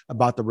terms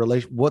about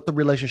what the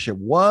relationship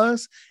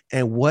was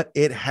and what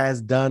it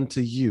has done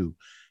to you.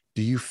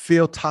 Do you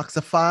feel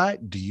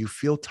toxified? Do you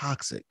feel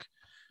toxic?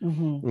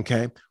 Mm-hmm.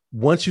 Okay.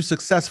 Once you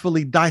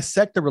successfully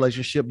dissect the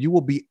relationship, you will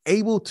be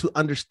able to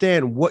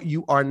understand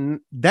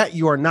that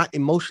you are not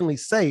emotionally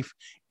safe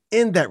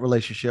in that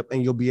relationship,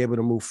 and you'll be able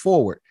to move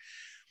forward.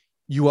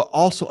 You will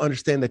also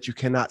understand that you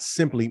cannot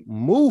simply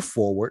move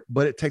forward,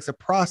 but it takes a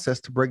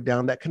process to break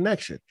down that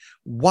connection.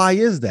 Why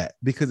is that?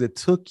 Because it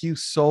took you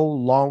so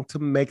long to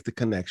make the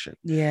connection.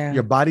 Yeah.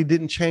 Your body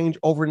didn't change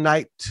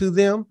overnight to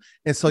them.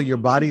 And so your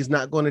body's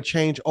not going to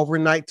change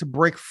overnight to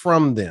break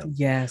from them.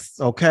 Yes.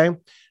 Okay.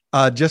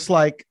 Just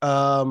like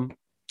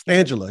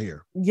Angela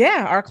here.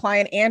 Yeah, our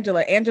client,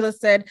 Angela. Angela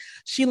said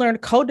she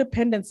learned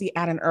codependency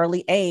at an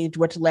early age,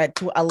 which led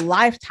to a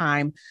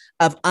lifetime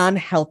of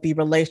unhealthy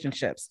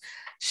relationships.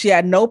 She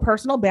had no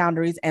personal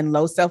boundaries and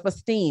low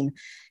self-esteem,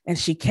 and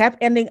she kept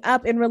ending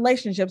up in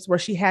relationships where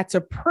she had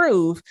to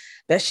prove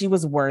that she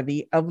was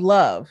worthy of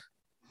love.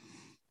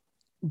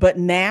 But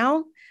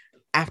now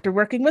After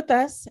working with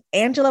us,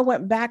 Angela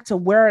went back to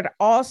where it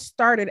all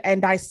started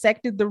and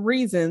dissected the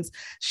reasons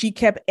she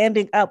kept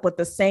ending up with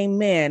the same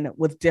men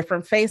with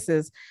different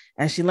faces.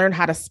 And she learned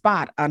how to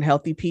spot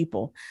unhealthy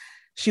people.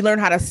 She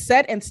learned how to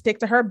set and stick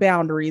to her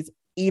boundaries,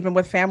 even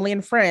with family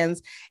and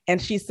friends.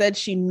 And she said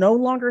she no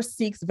longer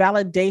seeks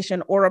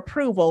validation or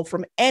approval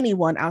from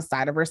anyone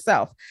outside of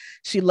herself.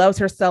 She loves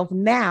herself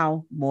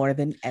now more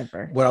than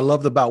ever. What I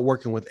loved about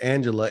working with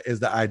Angela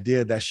is the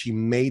idea that she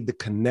made the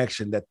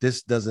connection that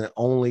this doesn't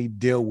only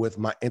deal with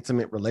my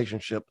intimate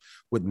relationship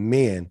with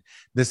men.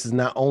 This is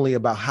not only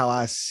about how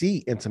I see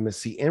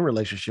intimacy in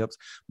relationships,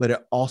 but it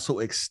also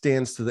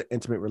extends to the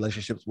intimate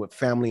relationships with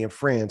family and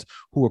friends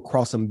who are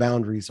crossing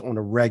boundaries on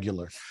a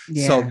regular.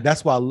 Yeah. So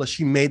that's why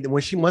she made,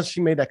 once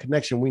she made that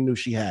connection, we knew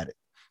she had it.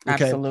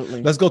 Okay.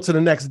 Absolutely. Let's go to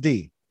the next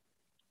D.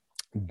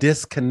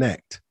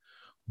 Disconnect.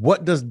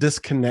 What does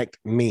disconnect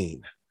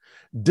mean?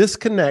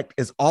 Disconnect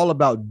is all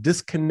about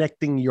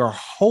disconnecting your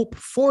hope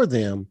for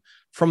them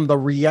from the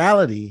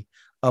reality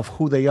of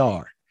who they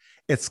are.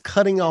 It's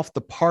cutting off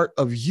the part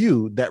of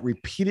you that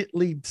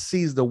repeatedly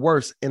sees the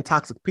worst in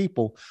toxic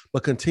people,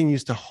 but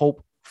continues to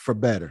hope for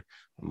better.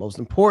 Most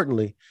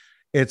importantly,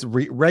 it's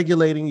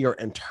regulating your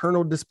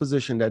internal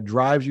disposition that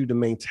drives you to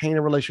maintain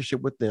a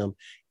relationship with them,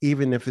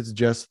 even if it's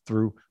just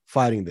through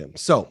fighting them.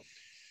 So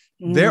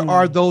there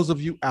are those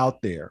of you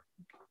out there,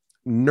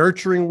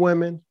 nurturing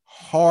women,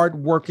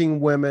 hardworking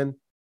women,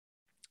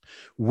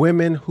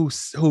 women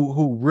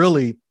who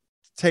really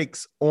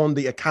takes on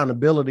the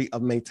accountability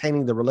of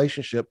maintaining the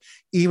relationship,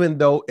 even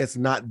though it's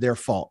not their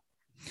fault.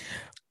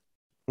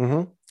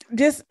 I'm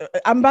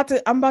about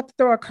to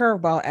throw a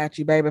curveball at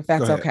you, babe, if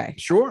that's okay.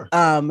 Sure.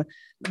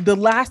 The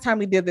last time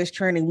we did this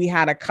training, we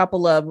had a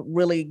couple of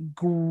really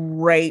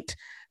great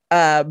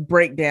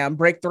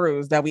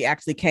breakthroughs that we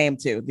actually came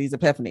to, these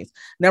epiphanies.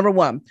 Number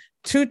one,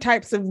 two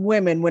types of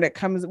women when it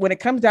comes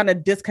down to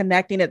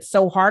disconnecting, it's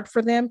so hard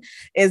for them,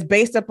 is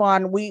based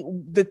upon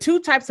the two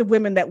types of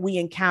women that we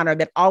encounter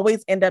that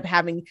always end up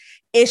having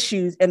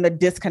issues in the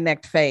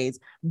disconnect phase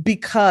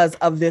because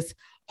of this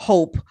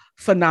hope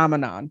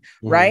phenomenon,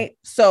 right?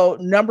 So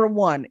number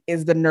one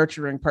is the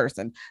nurturing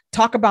person.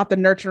 Talk about the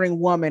nurturing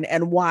woman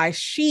and why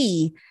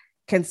she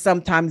can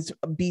sometimes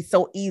be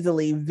so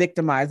easily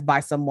victimized by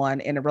someone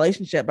in a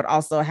relationship, but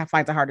also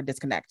finds it hard to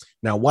disconnect.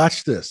 Now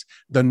watch this.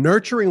 The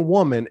nurturing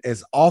woman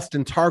is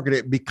often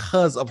targeted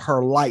because of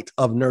her light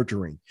of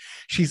nurturing.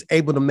 She's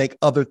able to make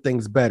other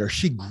things better.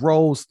 She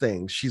grows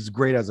things. She's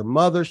great as a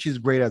mother. She's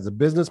great as a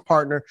business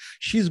partner.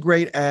 She's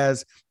great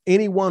as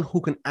anyone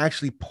who can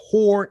actually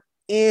pour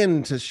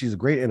into, she's a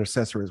great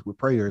intercessor with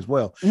prayer as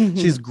well.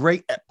 She's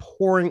great at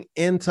pouring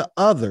into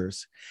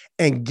others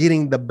and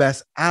getting the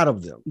best out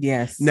of them.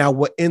 Yes. Now,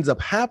 what ends up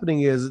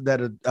happening is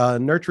that a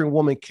nurturing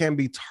woman can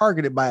be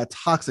targeted by a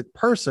toxic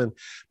person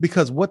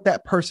because what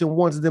that person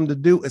wants them to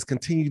do is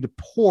continue to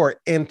pour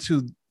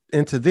into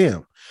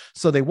them.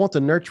 So they want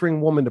the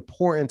nurturing woman to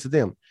pour into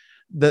them.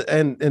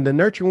 And the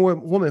nurturing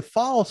woman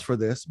falls for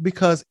this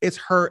because it's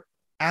her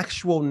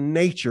actual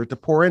nature to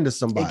pour into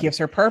somebody. It gives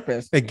her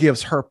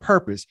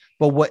purpose.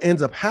 But what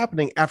ends up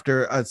happening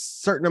after a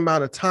certain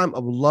amount of time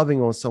of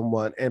loving on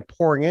someone and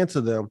pouring into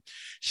them,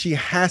 she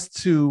has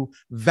to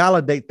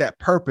validate that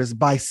purpose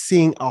by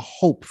seeing a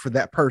hope for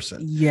that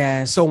person.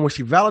 Yes. So when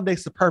she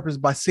validates the purpose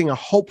by seeing a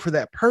hope for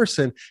that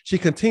person, she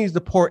continues to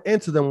pour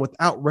into them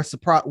without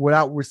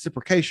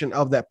reciprocation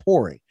of that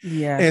pouring.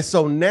 Yeah. And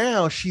so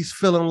now she's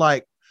feeling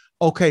like,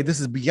 okay, this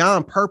is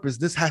beyond purpose.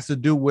 This has to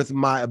do with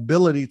my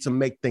ability to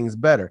make things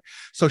better.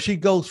 So she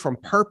goes from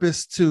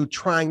purpose to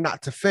trying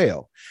not to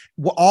fail.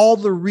 All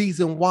the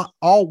reason why,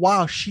 all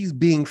while she's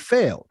being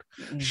failed.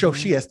 So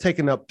she has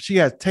taken up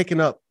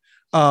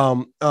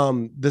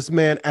this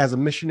man as a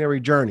missionary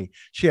journey.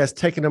 She has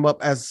taken him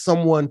up as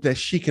someone that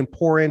she can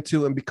pour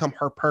into and become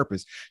her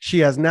purpose. She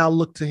has now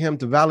looked to him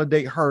to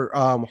validate her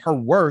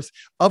worth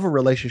of a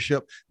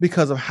relationship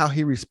because of how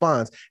he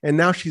responds. And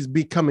now she's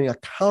becoming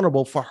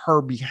accountable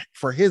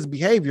for his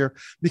behavior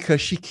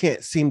because she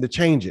can't seem to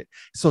change it.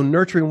 So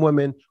nurturing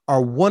women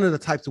are one of the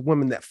types of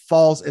women that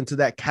falls into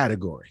that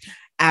category.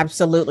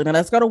 Absolutely. Now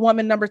let's go to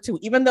woman number two.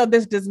 Even though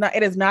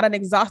it is not an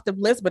exhaustive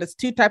list, but it's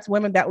two types of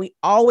women that we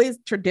always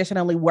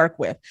traditionally work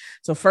with.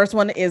 So first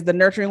one is the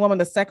nurturing woman.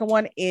 The second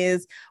one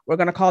is, we're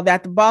going to call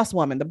that the boss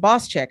woman, the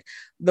boss chick.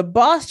 The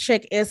boss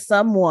chick is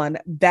someone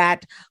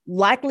that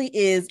likely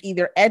is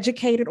either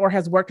educated or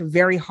has worked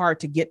very hard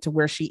to get to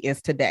where she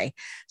is today.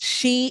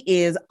 She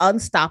is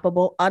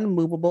unstoppable,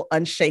 unmovable,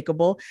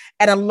 unshakable.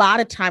 And a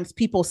lot of times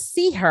people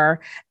see her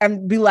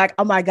and be like,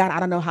 oh my God, I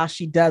don't know how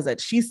she does it.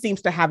 She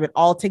seems to have it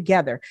all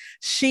together.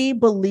 She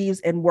believes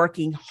in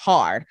working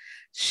hard.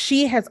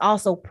 She has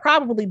also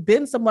probably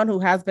been someone who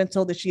has been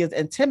told that she is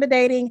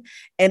intimidating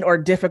and or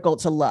difficult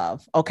to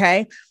love.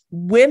 Okay.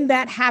 When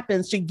that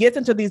happens, she gets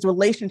into these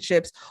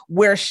relationships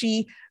where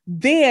she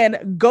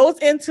then goes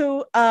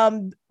into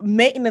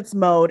maintenance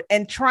mode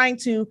and trying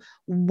to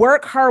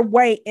work her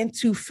way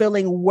into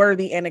feeling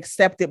worthy and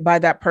accepted by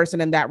that person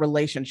in that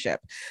relationship.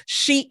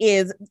 She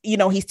is,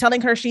 he's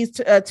telling her she's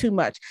too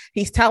much.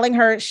 He's telling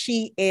her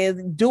she is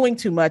doing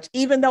too much,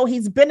 even though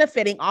he's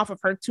benefiting off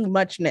of her too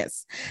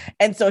muchness.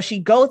 And so she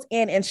goes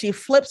in and she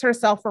flips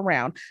herself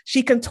around.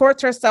 She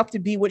contorts herself to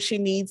be what he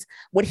needs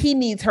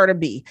her to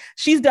be.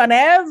 She's done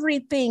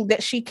everything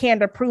that she can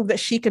to prove that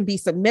she can be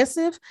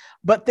submissive,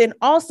 but then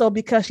also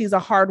because she's a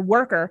hard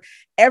worker,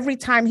 every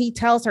time he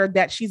tells her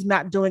that she's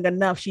not doing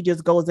enough, she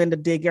just goes in to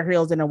dig her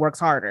heels in and works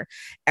harder.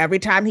 Every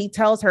time he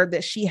tells her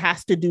that she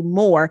has to do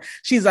more,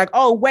 she's like,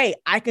 oh, wait,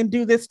 I can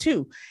do this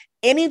too.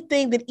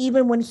 Anything that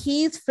even when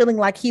he's feeling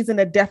like he's in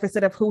a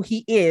deficit of who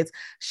he is,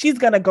 she's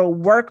going to go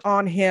work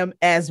on him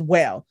as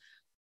well.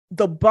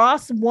 The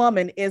boss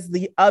woman is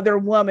the other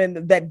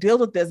woman that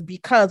deals with this,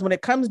 because when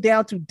it comes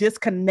down to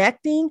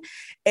disconnecting,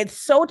 it's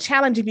so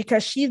challenging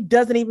because she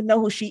doesn't even know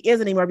who she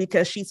is anymore,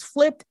 because she's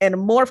flipped and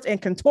morphed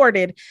and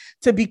contorted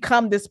to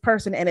become this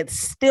person, and it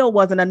still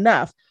wasn't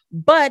enough.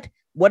 But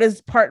what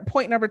does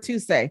point number 2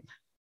 say?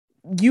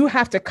 You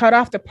have to cut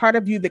off the part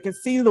of you that can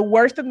see the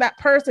worst in that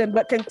person,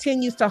 but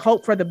continues to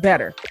hope for the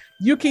better.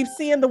 You keep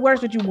seeing the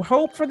worst, but you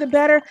hope for the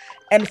better.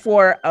 And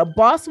for a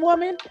boss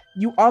woman,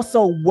 you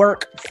also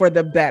work for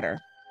the better.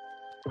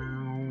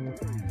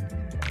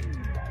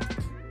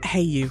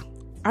 Hey, you.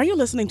 Are you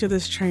listening to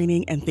this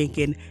training and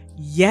thinking,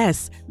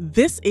 yes,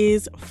 this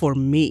is for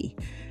me?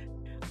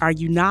 Are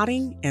you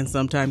nodding and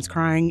sometimes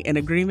crying in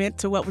agreement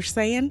to what we're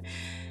saying?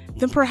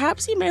 Then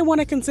perhaps you may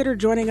want to consider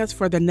joining us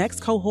for the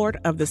next cohort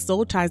of the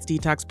Soul-Ties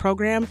Detox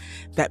program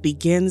that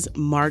begins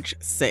March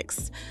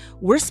 6th.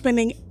 We're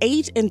spending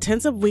 8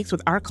 intensive weeks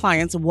with our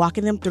clients,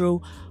 walking them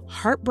through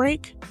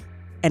heartbreak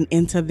and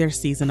into their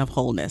season of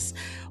wholeness.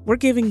 We're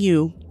giving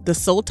you the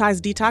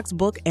Soul-Ties Detox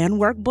book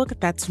and workbook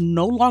that's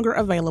no longer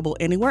available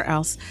anywhere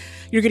else.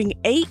 You're getting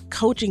 8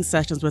 coaching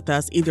sessions with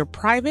us, either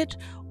private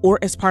or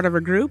as part of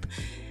a group.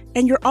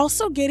 And you're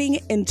also getting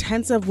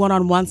intensive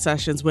one-on-one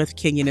sessions with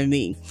Kenyon and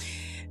I.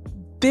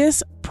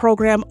 This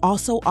program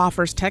also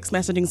offers text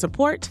messaging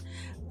support,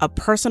 a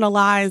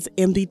personalized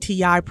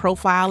MBTI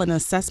profile and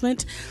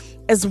assessment,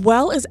 as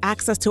well as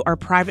access to our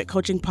private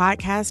coaching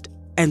podcast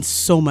and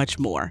so much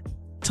more.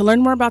 To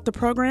learn more about the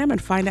program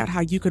and find out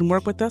how you can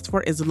work with us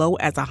for as low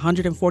as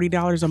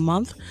 $140 a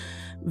month,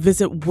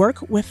 visit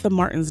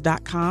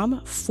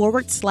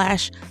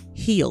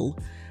workwiththemartins.com/heal.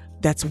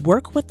 That's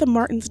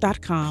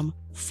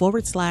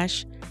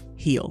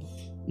workwiththemartins.com/heal.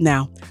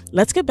 Now,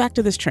 let's get back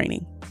to this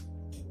training.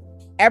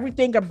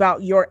 Everything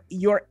about your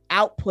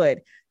output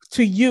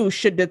to you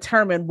should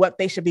determine what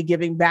they should be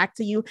giving back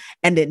to you,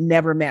 and it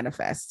never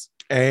manifests.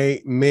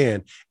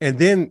 Amen. And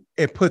then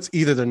it puts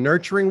either the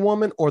nurturing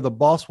woman or the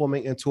boss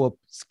woman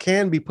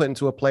can be put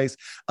into a place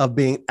of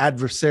being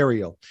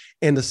adversarial,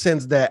 in the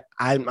sense that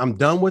I'm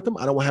done with them.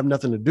 I don't have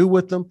nothing to do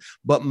with them,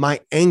 but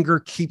my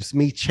anger keeps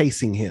me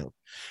chasing him.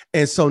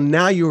 And so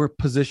now you're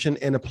positioned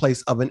in a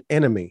place of an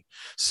enemy.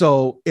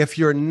 So if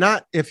you're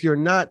not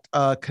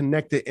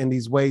connected in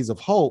these ways of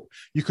hope,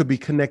 you could be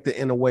connected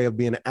in a way of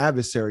being an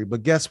adversary.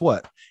 But guess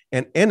what?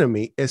 An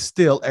enemy is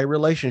still a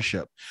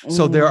relationship.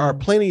 So there are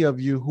plenty of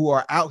you who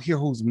are out here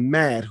who's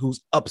mad,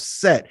 who's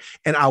upset,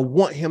 and I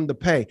want him to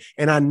pay,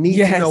 and I need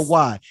to know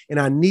why, and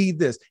I need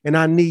this, and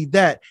I need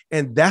that.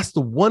 And that's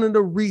one of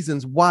the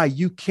reasons why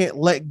you can't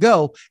let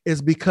go,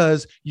 is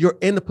because you're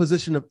in the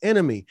position of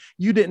enemy.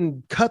 You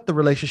didn't cut the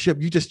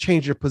relationship. You just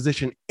changed your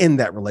position in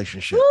that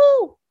relationship.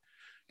 Woo!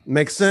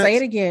 Makes sense? Say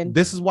it again.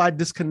 This is why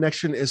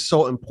disconnection is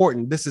so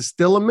important. This is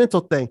still a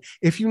mental thing.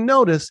 If you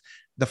notice,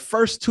 the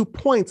first 2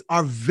 points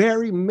are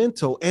very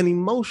mental and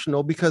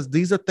emotional, because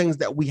these are things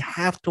that we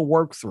have to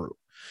work through.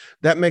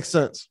 That makes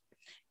sense?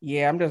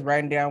 Yeah, I'm just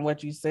writing down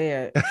what you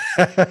said.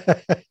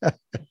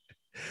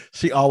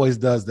 She always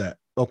does that.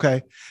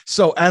 Okay.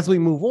 So as we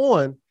move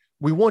on,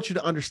 we want you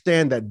to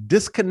understand that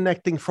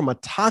disconnecting from a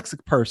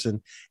toxic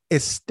person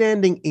is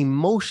standing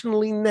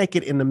emotionally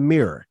naked in the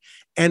mirror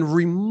and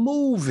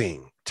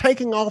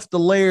taking off the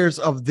layers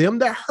of them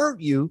that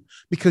hurt you,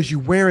 because you're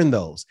wearing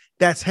those.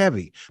 That's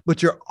heavy.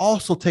 But you're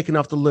also taking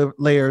off the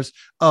layers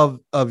of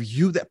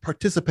you that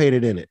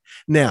participated in it.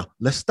 Now,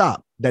 let's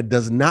stop. That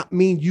does not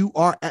mean you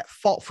are at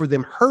fault for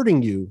them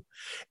hurting you.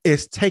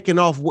 It's taking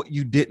off what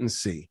you didn't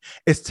see.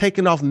 It's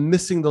taking off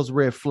missing those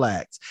red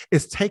flags.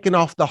 It's taking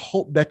off the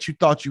hope that you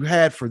thought you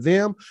had for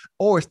them,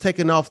 or it's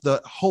taking off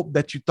the hope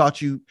that you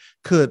thought you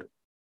could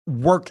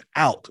work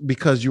out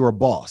because you're a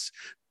boss.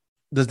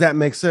 Does that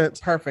make sense?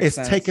 Perfect. It's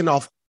taking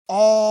off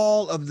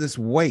all of this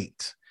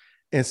weight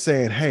and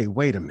saying, hey,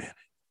 wait a minute.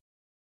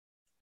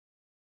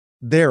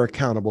 They're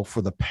accountable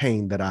for the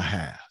pain that I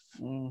have.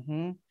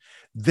 Mm-hmm.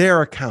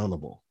 They're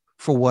accountable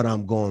for what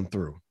I'm going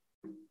through.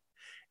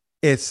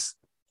 It's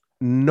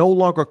no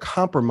longer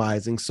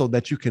compromising so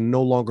that you can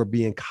no longer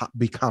be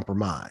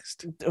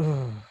compromised.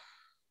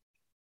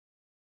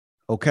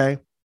 Okay?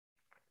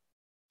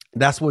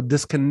 That's what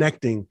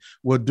disconnecting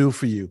will do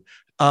for you.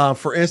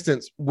 For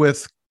instance,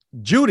 with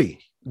Judy,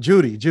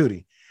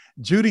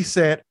 Judy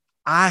said,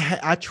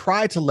 I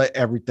tried to let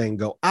everything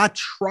go. I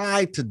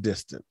tried to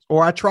distance,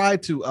 or I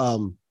tried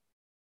to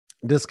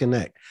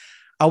disconnect.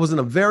 I was in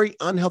a very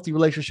unhealthy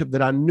relationship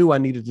that I knew I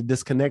needed to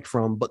disconnect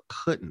from, but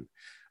couldn't.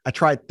 I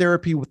tried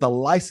therapy with a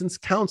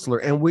licensed counselor,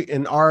 and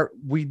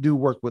we do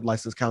work with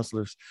licensed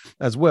counselors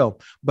as well.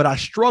 But I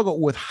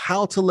struggled with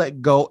how to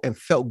let go and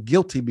felt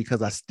guilty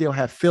because I still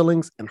have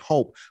feelings and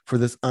hope for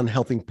this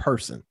unhealthy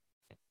person.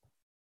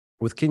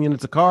 With Kenyon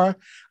and I,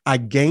 I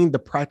gained the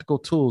practical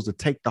tools to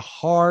take the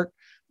hard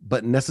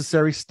but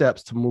necessary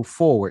steps to move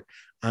forward.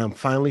 I am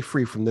finally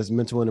free from this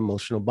mental and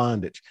emotional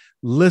bondage.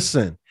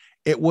 Listen,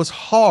 it was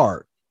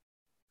hard,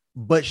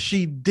 but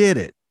she did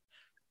it.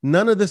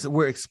 None of this,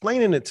 we're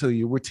explaining it to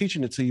you, we're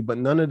teaching it to you, but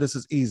none of this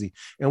is easy.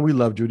 And we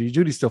love Judy.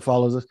 Judy still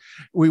follows us.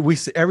 We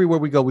see, everywhere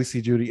we go, we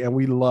see Judy, and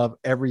we love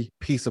every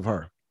piece of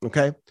her.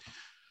 Okay.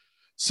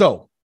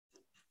 So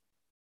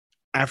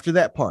after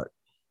that part,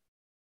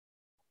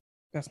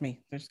 that's me.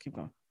 Just keep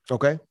going.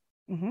 Okay.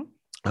 Mm-hmm.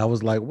 I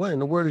was like, what in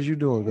the world is you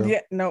doing, girl?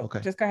 Yeah, no,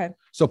 okay. Just go ahead.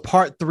 So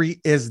part 3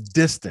 is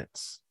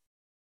distance.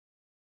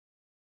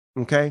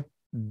 Okay.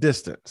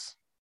 Distance.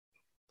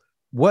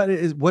 What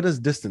does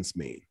distance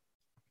mean?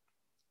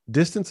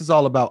 Distance is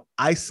all about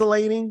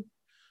isolating,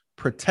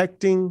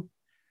 protecting,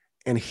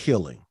 and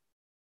healing.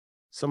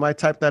 Somebody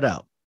type that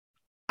out.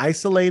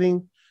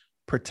 Isolating,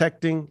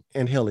 protecting,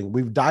 and healing.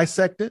 We've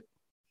dissected.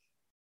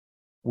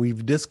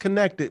 We've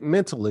disconnected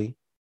mentally.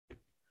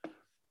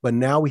 But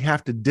now we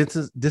have to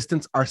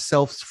distance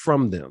ourselves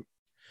from them.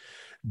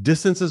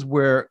 Distance is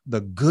where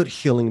the good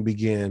healing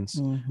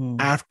begins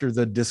after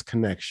the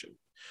disconnection.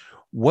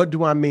 What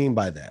do I mean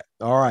by that?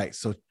 All right.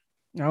 So,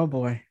 oh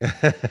boy.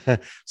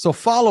 So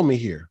follow me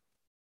here.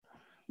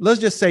 Let's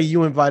just say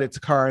you invited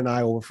Takara and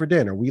I over for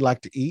dinner. We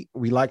like to eat.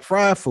 We like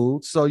fried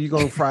food. So you're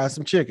going to fry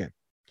some chicken.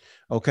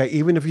 Okay.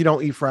 Even if you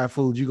don't eat fried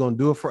food, you're going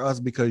to do it for us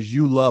because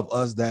you love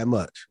us that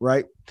much.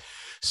 Right.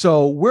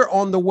 So we're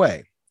on the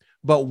way.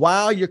 But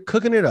while you're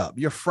cooking it up,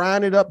 you're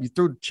frying it up, you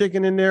threw the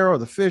chicken in there or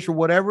the fish or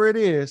whatever it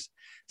is,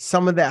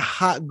 some of that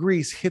hot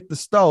grease hit the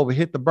stove and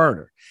hit the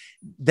burner.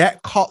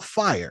 That caught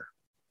fire,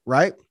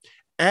 right?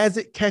 As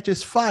it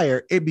catches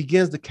fire, it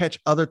begins to catch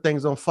other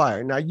things on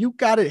fire. Now you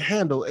got it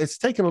handled. It's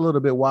taken a little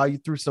bit while you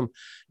threw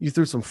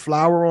some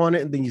flour on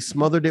it, and then you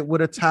smothered it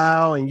with a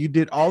towel, and you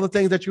did all the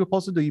things that you were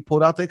supposed to do. You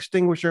pulled out the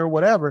extinguisher or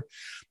whatever.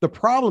 The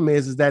problem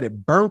is that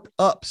it burnt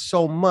up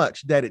so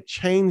much that it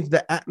changed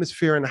the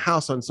atmosphere in the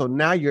house. And so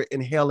now you're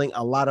inhaling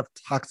a lot of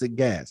toxic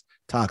gas,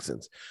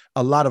 toxins,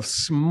 a lot of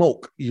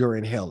smoke you're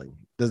inhaling.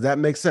 Does that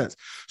make sense?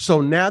 So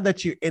now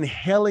that you're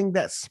inhaling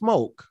that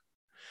smoke,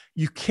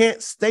 you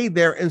can't stay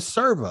there and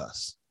serve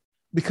us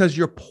because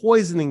you're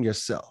poisoning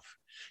yourself.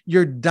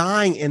 You're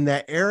dying in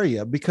that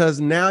area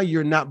because now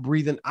you're not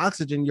breathing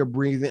oxygen. You're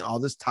breathing all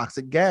this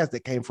toxic gas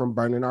that came from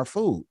burning our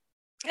food.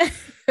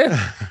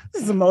 This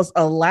is the most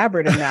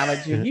elaborate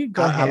analogy. You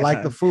go ahead. I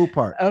like the food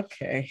part.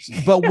 Okay.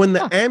 But when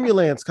the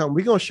ambulance comes,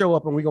 we're going to show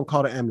up and we're going to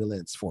call the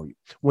ambulance for you.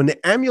 When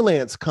the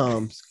ambulance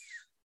comes,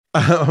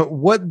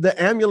 what the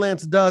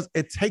ambulance does,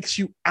 it takes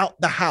you out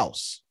the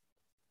house.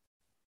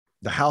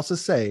 The house is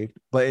saved,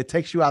 but it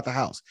takes you out the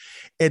house.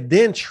 It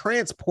then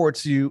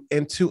transports you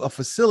into a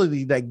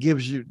facility that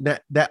gives you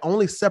that not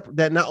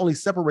only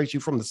separates you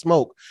from the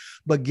smoke,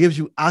 but gives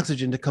you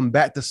oxygen to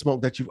combat the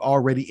smoke that you've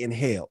already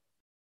inhaled.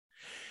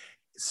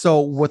 So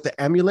what the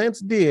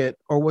ambulance did,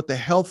 or what the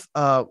health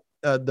the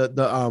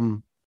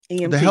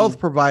health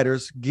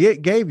providers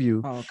gave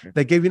you,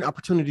 they gave you an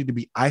opportunity to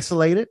be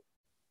isolated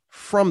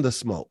from the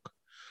smoke,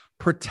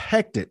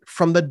 protected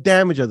from the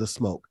damage of the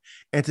smoke,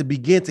 and to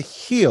begin to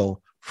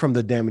heal from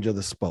the damage of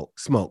the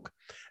smoke.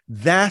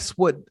 That's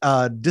what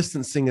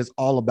distancing is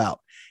all about.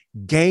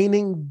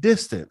 Gaining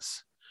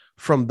distance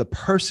from the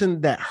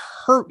person that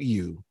hurt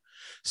you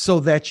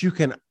so that you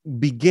can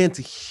begin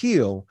to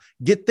heal,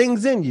 get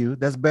things in you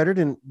that's better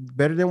than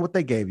what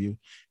they gave you,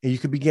 and you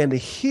can begin to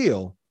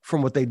heal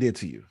from what they did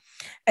to you.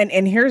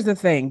 And here's the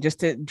thing,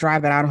 just to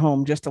drive it out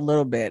home just a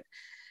little bit.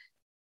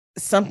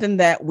 Something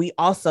that we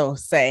also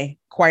say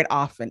quite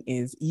often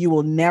is you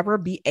will never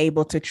be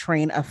able to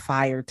train a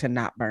fire to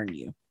not burn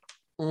you.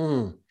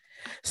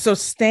 So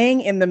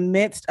staying in the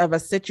midst of a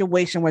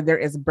situation where there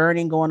is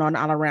burning going on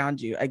all around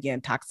you,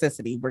 again,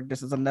 toxicity,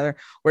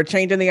 we're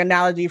changing the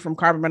analogy from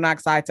carbon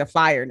monoxide to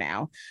fire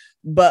now.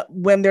 But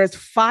when there's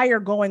fire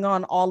going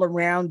on all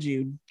around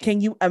you,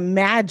 can you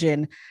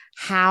imagine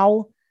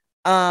how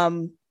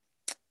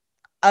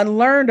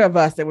unlearned of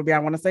us it would be, I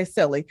want to say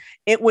silly,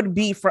 it would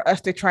be for us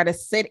to try to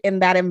sit in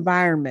that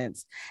environment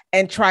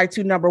and try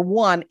to, number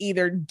one,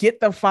 either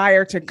get the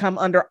fire to come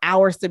under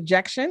our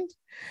subjection,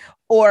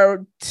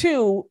 or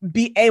two,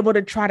 be able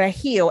to try to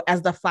heal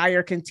as the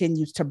fire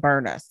continues to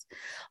burn us.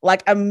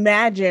 Like,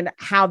 imagine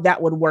how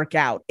that would work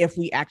out if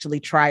we actually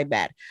tried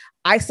that.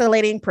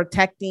 Isolating,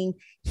 protecting,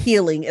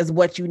 healing is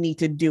what you need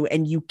to do.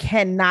 And you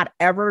cannot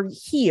ever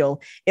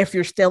heal if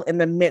you're still in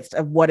the midst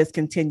of what is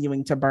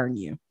continuing to burn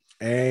you.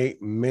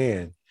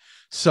 Amen.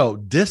 So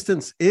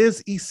distance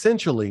is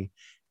essentially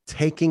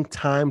taking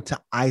time to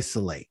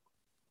isolate,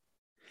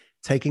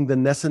 taking the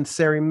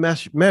necessary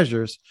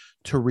measures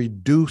to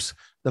reduce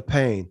the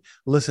pain.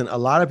 Listen, a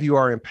lot of you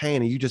are in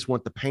pain and you just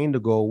want the pain to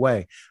go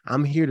away.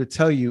 I'm here to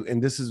tell you,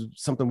 and this is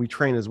something we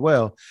train as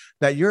well,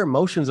 that your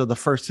emotions are the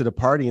first to the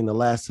party and the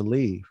last to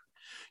leave.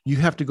 You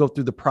have to go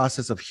through the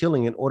process of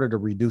healing in order to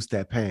reduce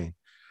that pain.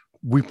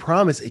 We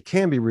promise it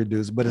can be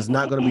reduced, but it's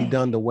not going to be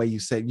done the way you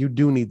said. You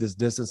do need this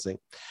distancing.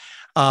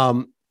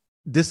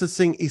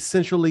 Distancing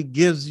essentially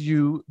gives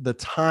you the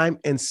time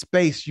and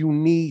space you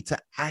need to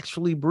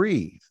actually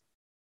breathe.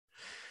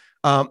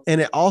 And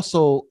it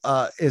also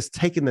is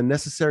taking the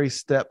necessary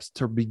steps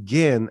to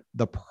begin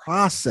the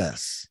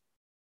process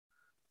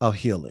of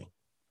healing.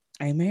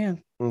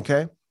 Amen.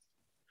 Okay.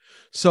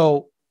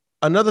 So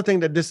another thing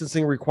that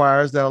distancing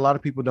requires that a lot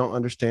of people don't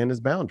understand is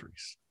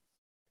boundaries.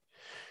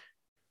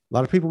 A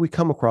lot of people we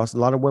come across, a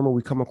lot of women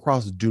we come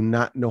across do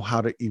not know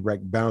how to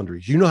erect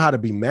boundaries. You know how to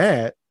be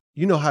mad.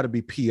 You know how to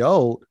be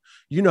PO'd.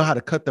 You know how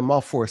to cut them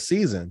off for a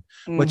season,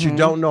 but you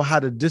don't know how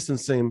to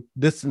distance them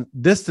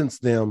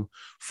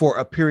for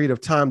a period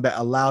of time that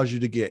allows you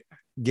to get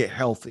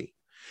healthy.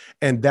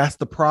 And that's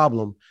the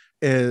problem.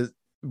 Is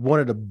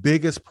one of the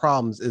biggest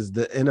problems is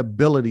the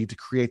inability to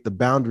create the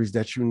boundaries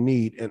that you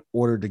need in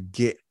order to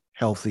get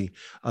healthy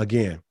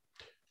again.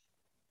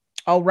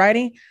 All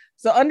righty.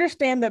 So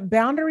understand that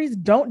boundaries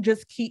don't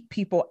just keep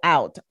people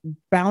out.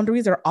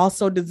 Boundaries are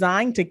also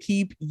designed to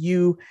keep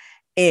you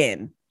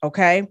in.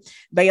 Okay.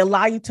 They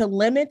allow you to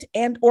limit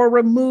and or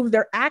remove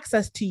their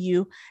access to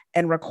you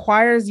and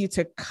requires you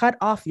to cut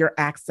off your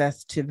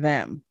access to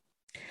them.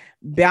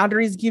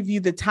 Boundaries give you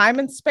the time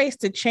and space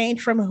to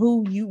change from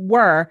who you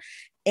were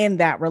in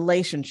that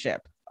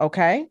relationship.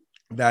 Okay.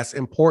 That's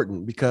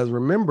important because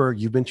remember,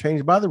 you've been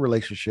changed by the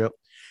relationship.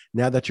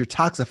 Now that you're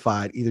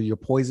toxified, either you're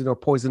poison or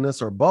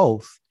poisonous or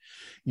both,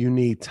 you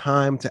need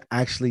time to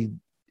actually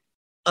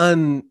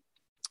to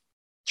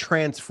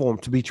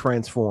be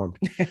transformed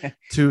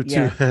to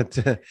become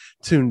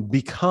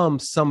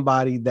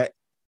somebody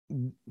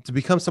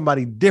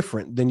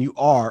different than you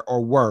are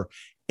or were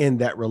in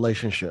that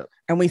relationship.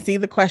 And we see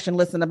the question,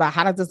 listen, about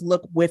how does this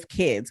look with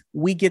kids?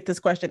 We get this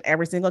question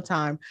every single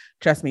time.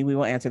 Trust me, we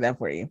will answer that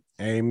for you.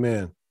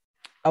 Amen.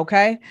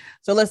 Okay.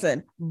 So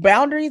listen,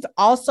 boundaries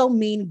also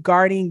mean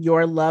guarding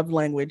your love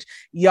language.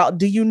 Y'all,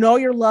 do you know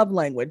your love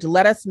language?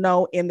 Let us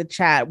know in the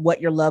chat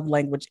what your love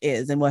language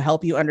is, and we'll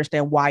help you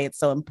understand why it's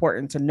so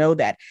important to know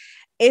that.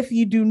 If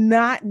you do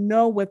not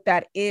know what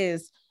that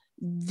is,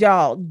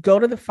 y'all go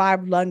to the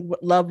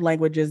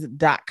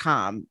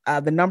 5lovelanguages.com,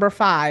 the number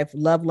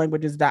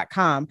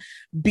 5lovelanguages.com,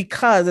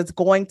 because it's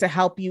going to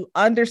help you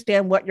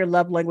understand what your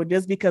love language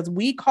is, because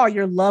we call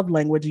your love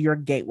language your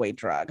gateway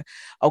drug.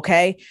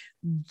 Okay.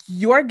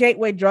 Your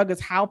gateway drug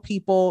is how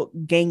people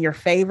gain your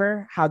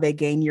favor, how they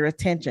gain your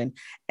attention,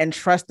 and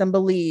trust and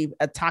believe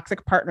a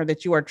toxic partner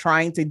that you are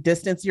trying to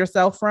distance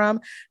yourself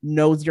from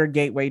knows your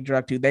gateway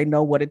drug too. They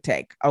know what it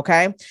takes.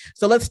 Okay.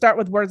 So let's start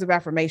with words of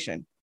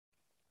affirmation.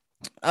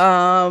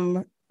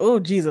 Oh,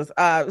 Jesus.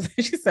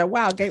 She said,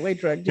 wow, gateway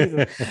drug,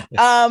 Jesus.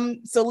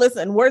 So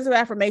listen, words of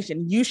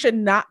affirmation, you should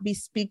not be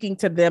speaking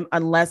to them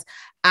unless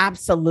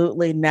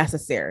absolutely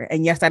necessary.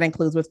 And yes, that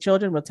includes with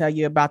children. We'll tell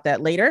you about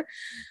that later.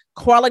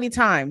 Quality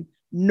time,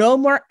 no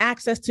more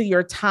access to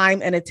your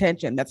time and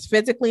attention. That's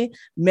physically,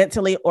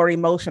 mentally, or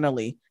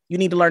emotionally. You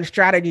need to learn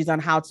strategies on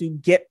how to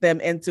get them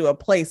into a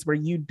place where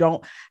you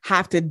don't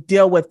have to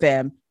deal with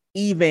them,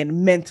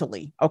 even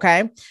mentally.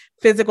 Okay.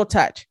 Physical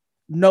touch.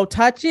 No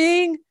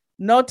touching,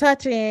 no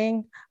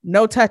touching,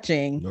 no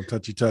touching. No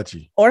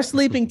touchy. Or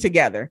sleeping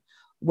together,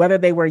 whether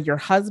they were your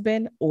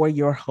husband or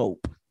your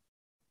hope.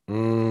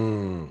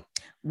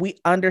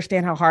 We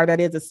understand how hard that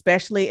is,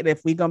 especially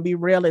if we're going to be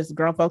real, it's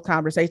grown folk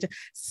conversation,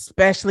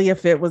 especially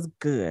if it was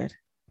good.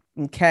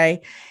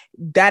 Okay.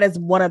 That is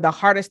one of the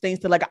hardest things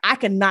to, like, I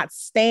cannot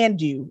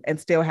stand you and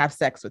still have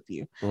sex with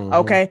you.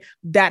 Okay.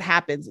 That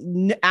happens.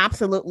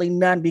 Absolutely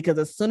none, because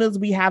as soon as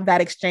we have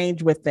that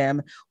exchange with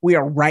them, we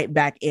are right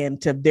back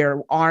into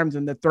their arms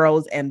and the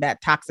throes and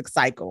that toxic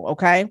cycle.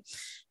 Okay.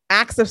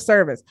 Acts of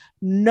service.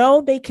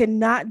 No, they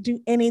cannot do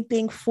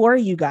anything for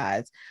you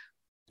guys.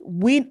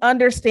 We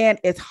understand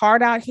it's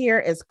hard out here.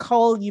 It's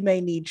cold. You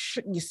may need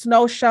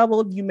snow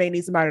shoveled. You may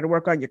need somebody to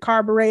work on your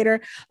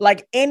carburetor.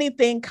 Like,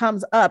 anything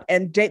comes up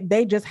and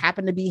they just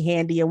happen to be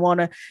handy and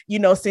want to,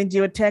 send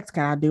you a text.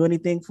 Can I do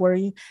anything for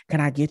you? Can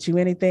I get you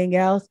anything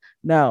else?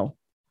 No,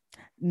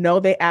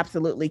 they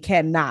absolutely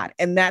cannot.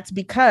 And that's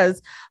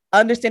because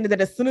understanding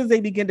that as soon as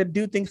they begin to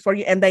do things for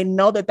you and they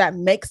know that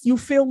makes you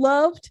feel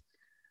loved,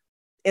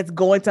 it's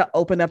going to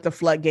open up the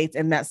floodgates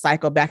and that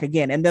cycle back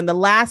again. And then the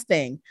last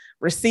thing,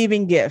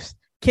 receiving gifts.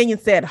 Kenyon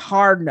said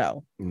hard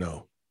no.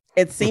 No.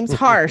 It seems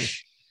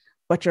harsh,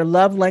 but your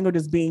love language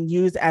is being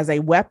used as a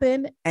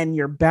weapon and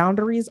your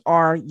boundaries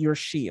are your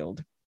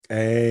shield.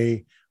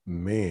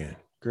 Amen.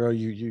 Girl,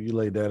 you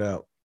laid that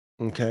out.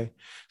 Okay.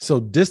 So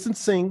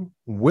distancing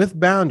with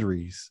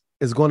boundaries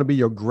is going to be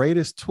your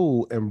greatest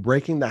tool in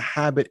breaking the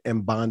habit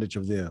and bondage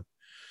of them.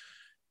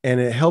 And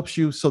it helps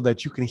you so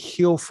that you can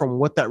heal from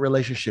what that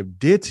relationship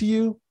did to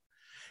you.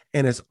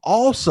 And it's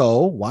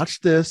also,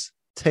 watch this,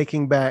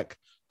 taking back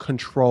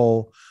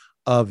control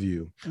of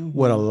you.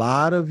 What a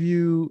lot of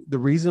you, the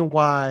reason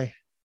why,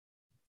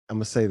 I'm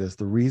going to say this,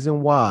 the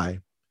reason why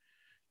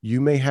you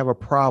may have a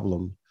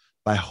problem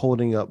by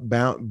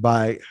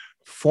by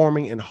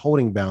forming and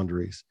holding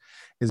boundaries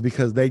is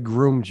because they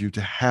groomed you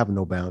to have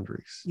no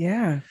boundaries.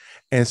 Yeah.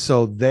 And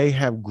so they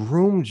have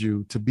groomed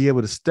you to be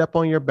able to step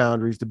on your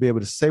boundaries, to be able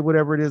to say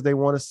whatever it is they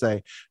want to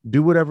say,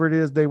 do whatever it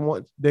is they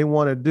want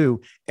to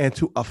do, and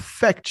to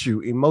affect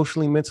you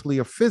emotionally, mentally,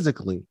 or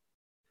physically.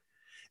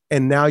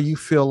 And now you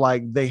feel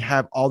like they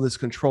have all this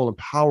control and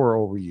power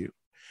over you.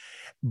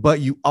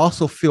 But you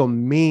also feel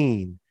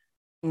mean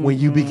when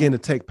you begin to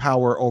take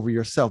power over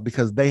yourself,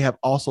 because they have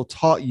also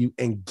taught you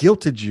and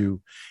guilted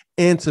you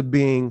into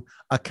being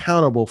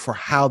accountable for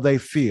how they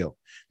feel.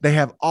 They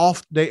have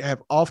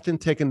often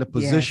taken the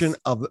position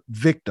of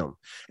victim.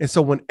 And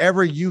so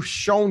whenever you've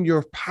shown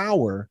your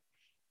power,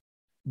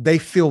 they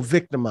feel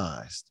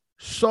victimized.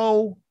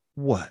 So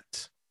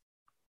what?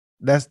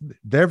 That's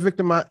their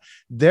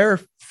their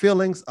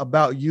feelings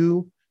about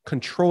you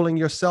controlling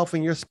yourself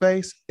in your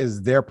space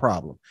is their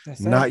problem,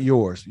 not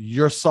yours.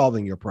 You're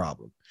solving your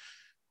problem.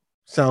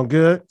 Sound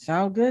good?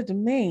 Sound good to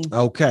me.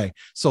 Okay.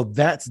 So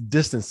that's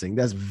distancing.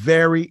 That's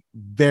very,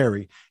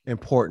 very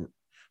important.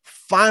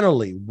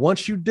 Finally,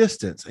 once you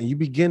distance and you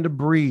begin to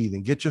breathe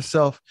and get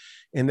yourself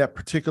in that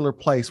particular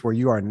place where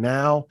you are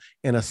now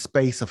in a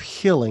space of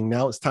healing,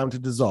 now it's time to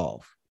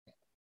dissolve.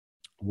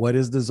 What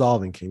is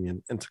dissolving,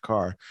 Kenyon and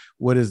Takar?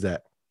 What is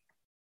that?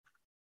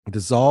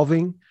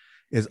 Dissolving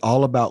is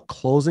all about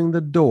closing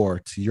the door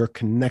to your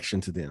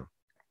connection to them.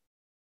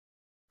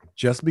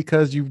 Just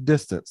because you've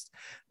distanced,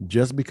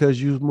 just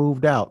because you've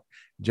moved out,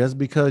 just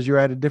because you're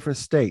at a different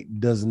state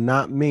does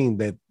not mean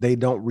that they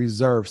don't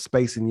reserve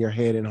space in your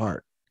head and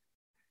heart.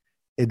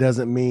 It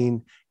doesn't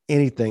mean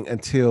anything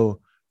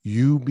until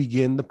you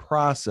begin the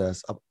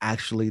process of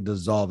actually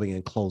dissolving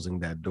and closing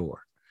that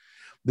door.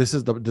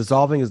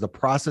 Dissolving is the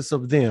process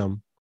of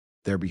them,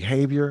 their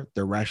behavior,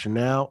 their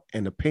rationale,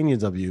 and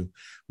opinions of you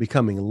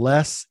becoming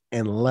less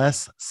and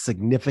less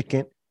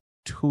significant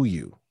to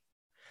you.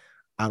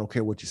 I don't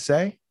care what you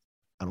say.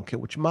 I don't care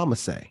what your mama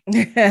say.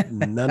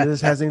 None of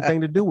this has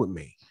anything to do with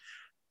me.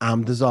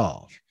 I'm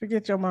dissolved.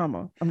 Forget your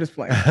mama. I'm just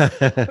playing.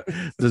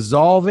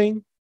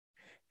 Dissolving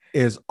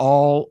is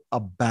all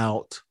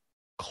about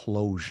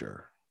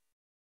closure.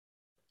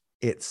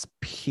 It's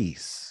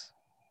peace.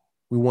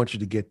 We want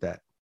you to get that.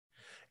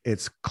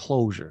 It's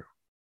closure.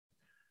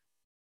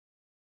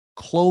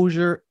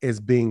 Closure is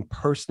being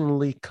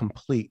personally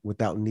complete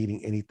without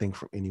needing anything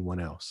from anyone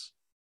else.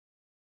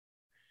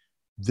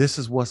 This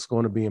is what's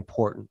going to be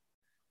important.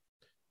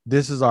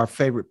 This is our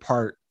favorite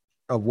part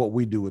of what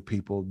we do with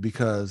people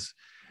because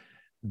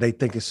they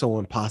think it's so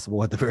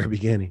impossible at the very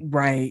beginning.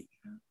 Right.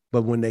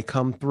 But when they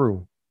come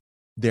through,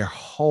 they're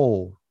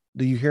whole.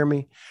 Do you hear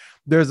me?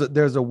 There's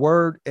a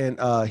word in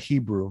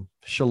Hebrew,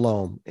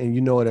 shalom, and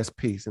you know it as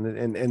peace.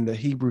 And the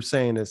Hebrew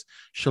saying is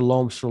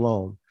shalom,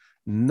 shalom.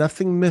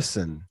 Nothing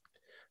missing,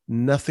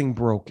 nothing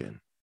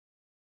broken.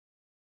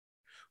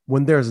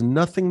 When there's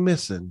nothing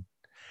missing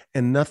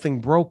and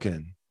nothing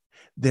broken,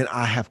 then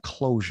I have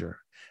closure.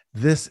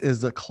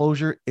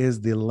 Closure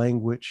is the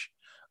language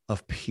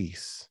of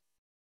peace.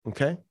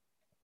 Okay.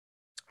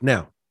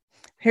 Now,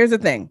 here's the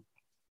thing.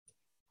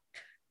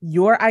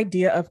 Your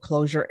idea of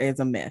closure is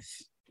a myth.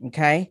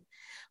 Okay.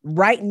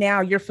 Right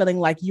now, you're feeling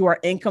like you are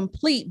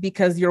incomplete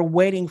because you're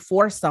waiting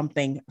for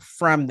something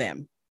from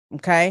them.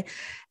 Okay.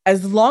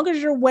 As long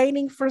as you're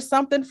waiting for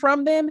something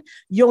from them,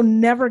 you'll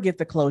never get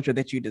the closure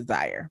that you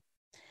desire.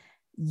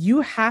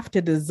 You have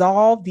to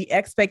dissolve the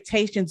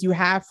expectations you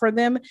have for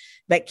them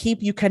that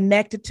keep you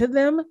connected to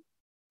them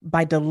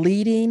by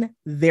deleting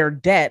their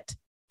debt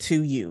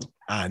to you.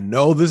 I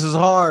know this is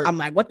hard. I'm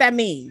like, what that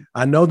mean?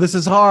 I know this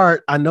is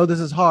hard.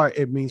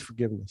 It means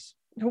forgiveness.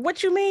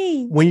 What you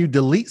mean? When you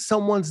delete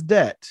someone's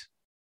debt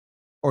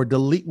or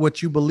delete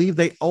what you believe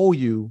they owe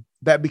you,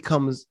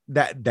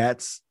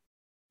 that's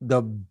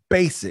the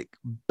basic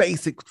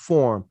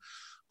form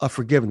of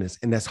forgiveness.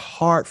 And that's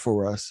hard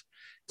for us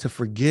to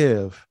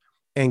forgive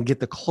and get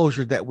the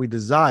closure that we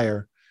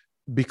desire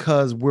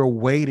because we're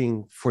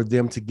waiting for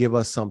them to give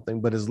us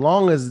something. But as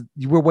long as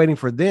we're waiting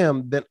for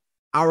them, then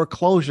our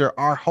closure,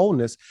 our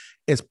wholeness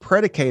is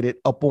predicated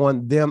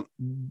upon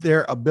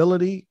their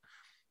ability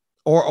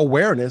or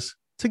awareness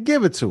to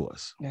give it to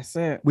us. That's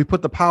it. We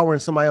put the power in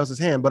somebody else's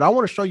hand. But I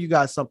want to show you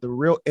guys something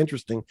real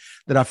interesting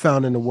that I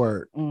found in the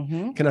word.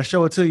 Mm-hmm. Can I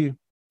show it to you?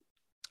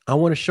 I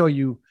want to show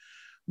you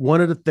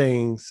one of the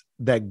things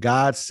that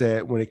God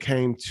said when it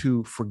came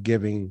to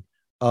forgiving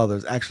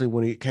others. Actually,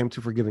 when it came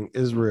to forgiving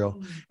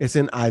Israel, it's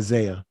in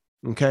Isaiah.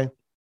 Okay.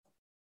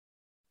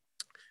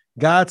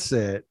 God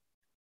said,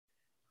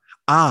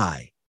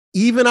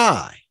 even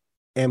I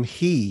am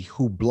he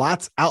who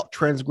blots out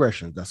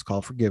transgressions. That's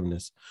called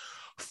forgiveness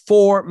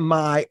for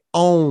my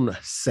own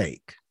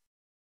sake.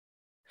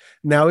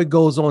 Now it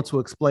goes on to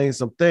explain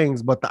some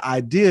things, but the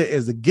idea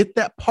is to get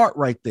that part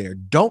right there.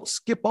 Don't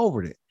skip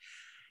over it.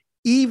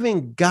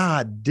 Even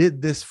God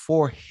did this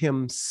for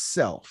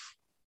himself.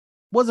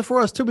 Was it for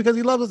us too because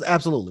he loves us?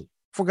 Absolutely.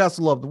 For God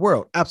to love the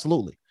world?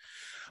 Absolutely.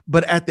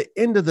 But at the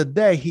end of the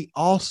day, he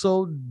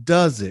also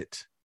does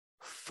it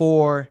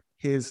for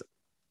his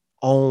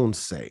own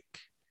sake,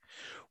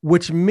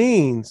 which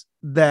means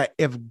that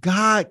if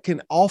God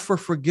can offer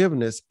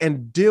forgiveness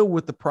and deal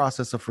with the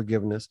process of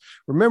forgiveness,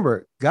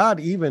 remember, God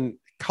even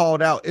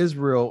called out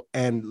Israel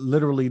and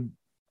literally,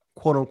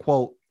 quote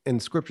unquote, in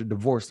scripture,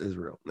 divorced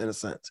Israel in a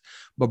sense,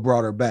 but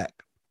brought her back.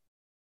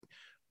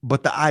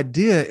 But the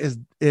idea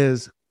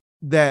is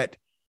that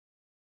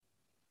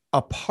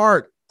a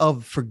part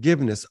of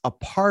forgiveness, a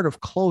part of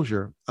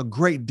closure, a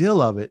great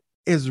deal of it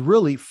is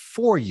really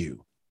for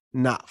you,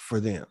 not for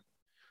them.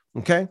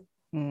 Okay.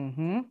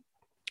 Mm-hmm.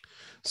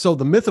 So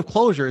the myth of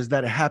closure is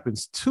that it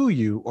happens to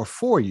you or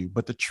for you.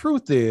 But the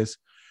truth is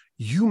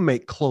you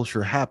make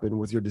closure happen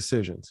with your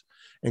decisions.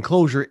 And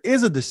closure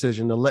is a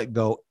decision to let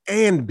go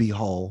and be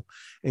whole.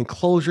 And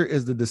closure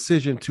is the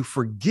decision to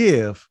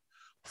forgive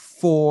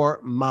for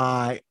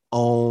my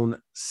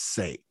own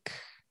sake.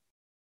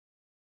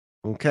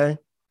 Okay.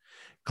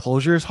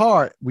 Closure is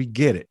hard. We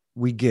get it.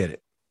 We get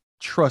it.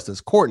 Trust us.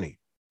 Courtney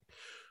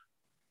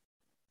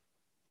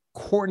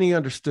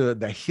understood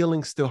that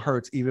healing still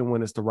hurts even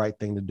when it's the right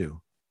thing to do.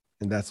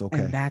 And that's okay.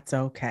 And that's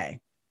okay.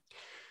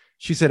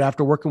 She said,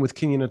 after working with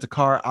Kenyon and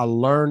I, I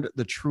learned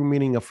the true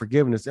meaning of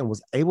forgiveness and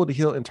was able to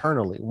heal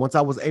internally. Once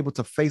I was able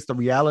to face the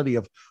reality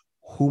of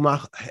who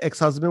my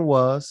ex-husband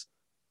was,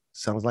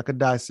 sounds like a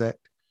dissect,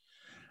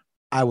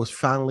 I was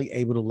finally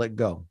able to let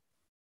go,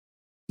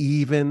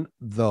 even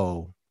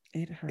though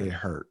it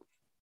hurt.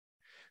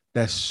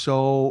 That's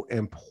so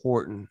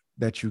important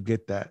that you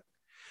get that.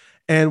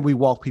 And we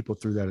walk people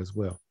through that as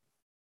well.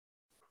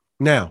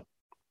 Now,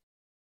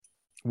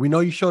 we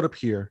know you showed up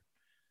here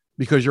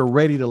because you're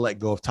ready to let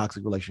go of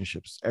toxic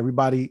relationships.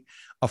 Everybody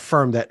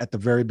affirmed that at the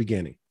very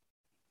beginning.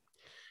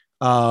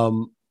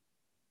 And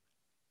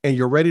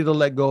you're ready to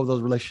let go of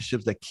those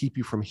relationships that keep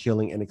you from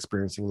healing and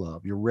experiencing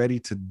love. You're ready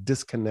to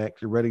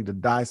disconnect. You're ready to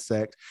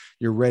dissect.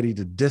 You're ready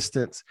to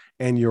distance,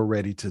 and you're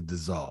ready to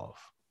dissolve.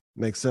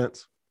 Make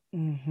sense?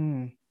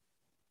 Mm-hmm.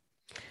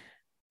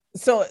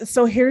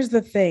 So here's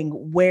the thing,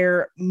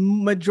 where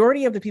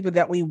majority of the people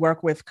that we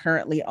work with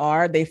currently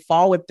they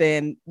fall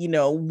within,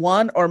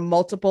 one or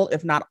multiple,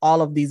 if not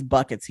all of these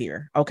buckets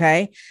here.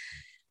 Okay.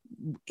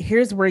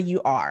 Here's where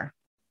you are.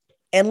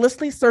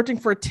 Endlessly searching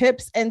for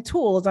tips and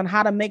tools on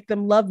how to make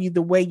them love you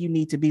the way you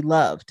need to be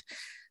loved.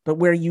 But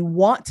where you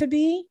want to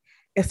be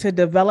is to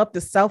develop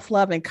the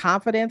self-love and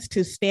confidence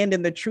to stand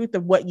in the truth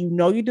of what you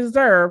know you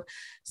deserve,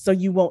 so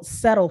you won't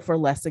settle for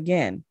less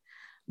again.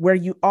 Where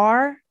you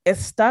are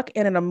is stuck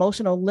in an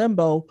emotional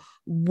limbo,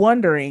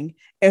 wondering,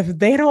 if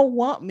they don't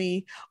want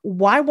me,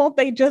 why won't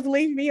they just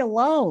leave me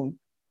alone?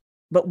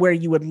 But where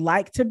you would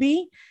like to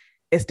be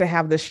is to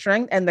have the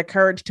strength and the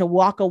courage to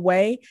walk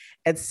away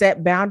and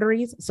set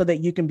boundaries so that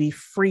you can be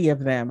free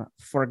of them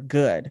for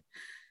good.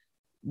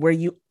 Where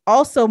you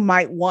also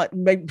might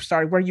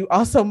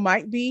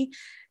be,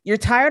 you're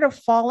tired of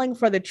falling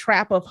for the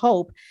trap of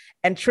hope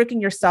and tricking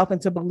yourself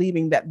into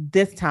believing that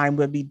this time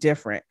will be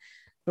different.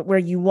 But where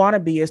you want to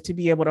be is to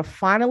be able to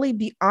finally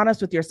be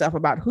honest with yourself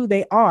about who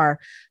they are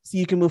so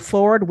you can move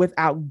forward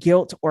without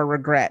guilt or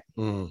regret.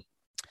 Mm.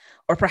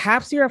 Or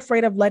perhaps you're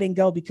afraid of letting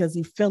go because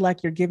you feel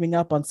like you're giving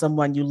up on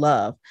someone you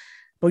love,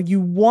 but you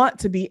want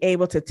to be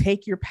able to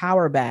take your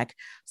power back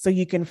so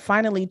you can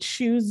finally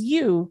choose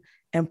you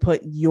and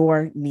put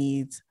your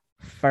needs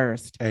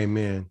first.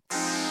 Amen.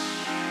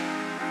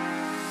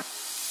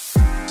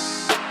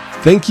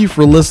 Thank you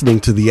for listening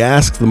to the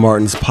Ask the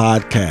Martins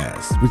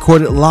podcast,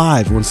 recorded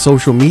live on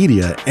social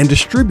media and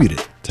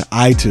distributed to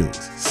iTunes,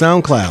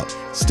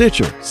 SoundCloud,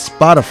 Stitcher,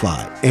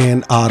 Spotify,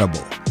 and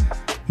Audible.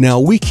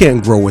 Now, we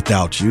can't grow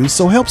without you,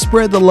 so help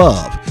spread the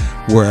love.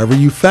 Wherever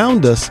you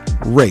found us,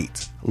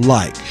 rate,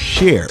 like,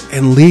 share,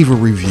 and leave a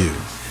review.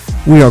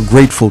 We are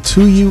grateful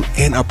to you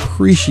and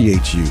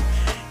appreciate you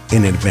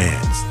in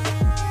advance.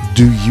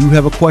 Do you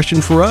have a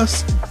question for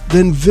us?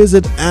 Then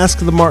visit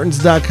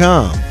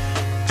askthemartins.com.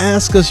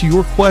 Ask us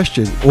your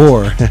question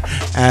or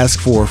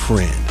ask for a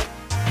friend.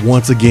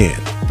 Once again,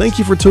 thank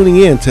you for tuning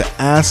in to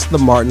Ask the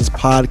Martins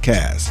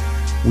podcast.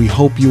 We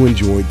hope you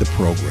enjoyed the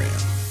program.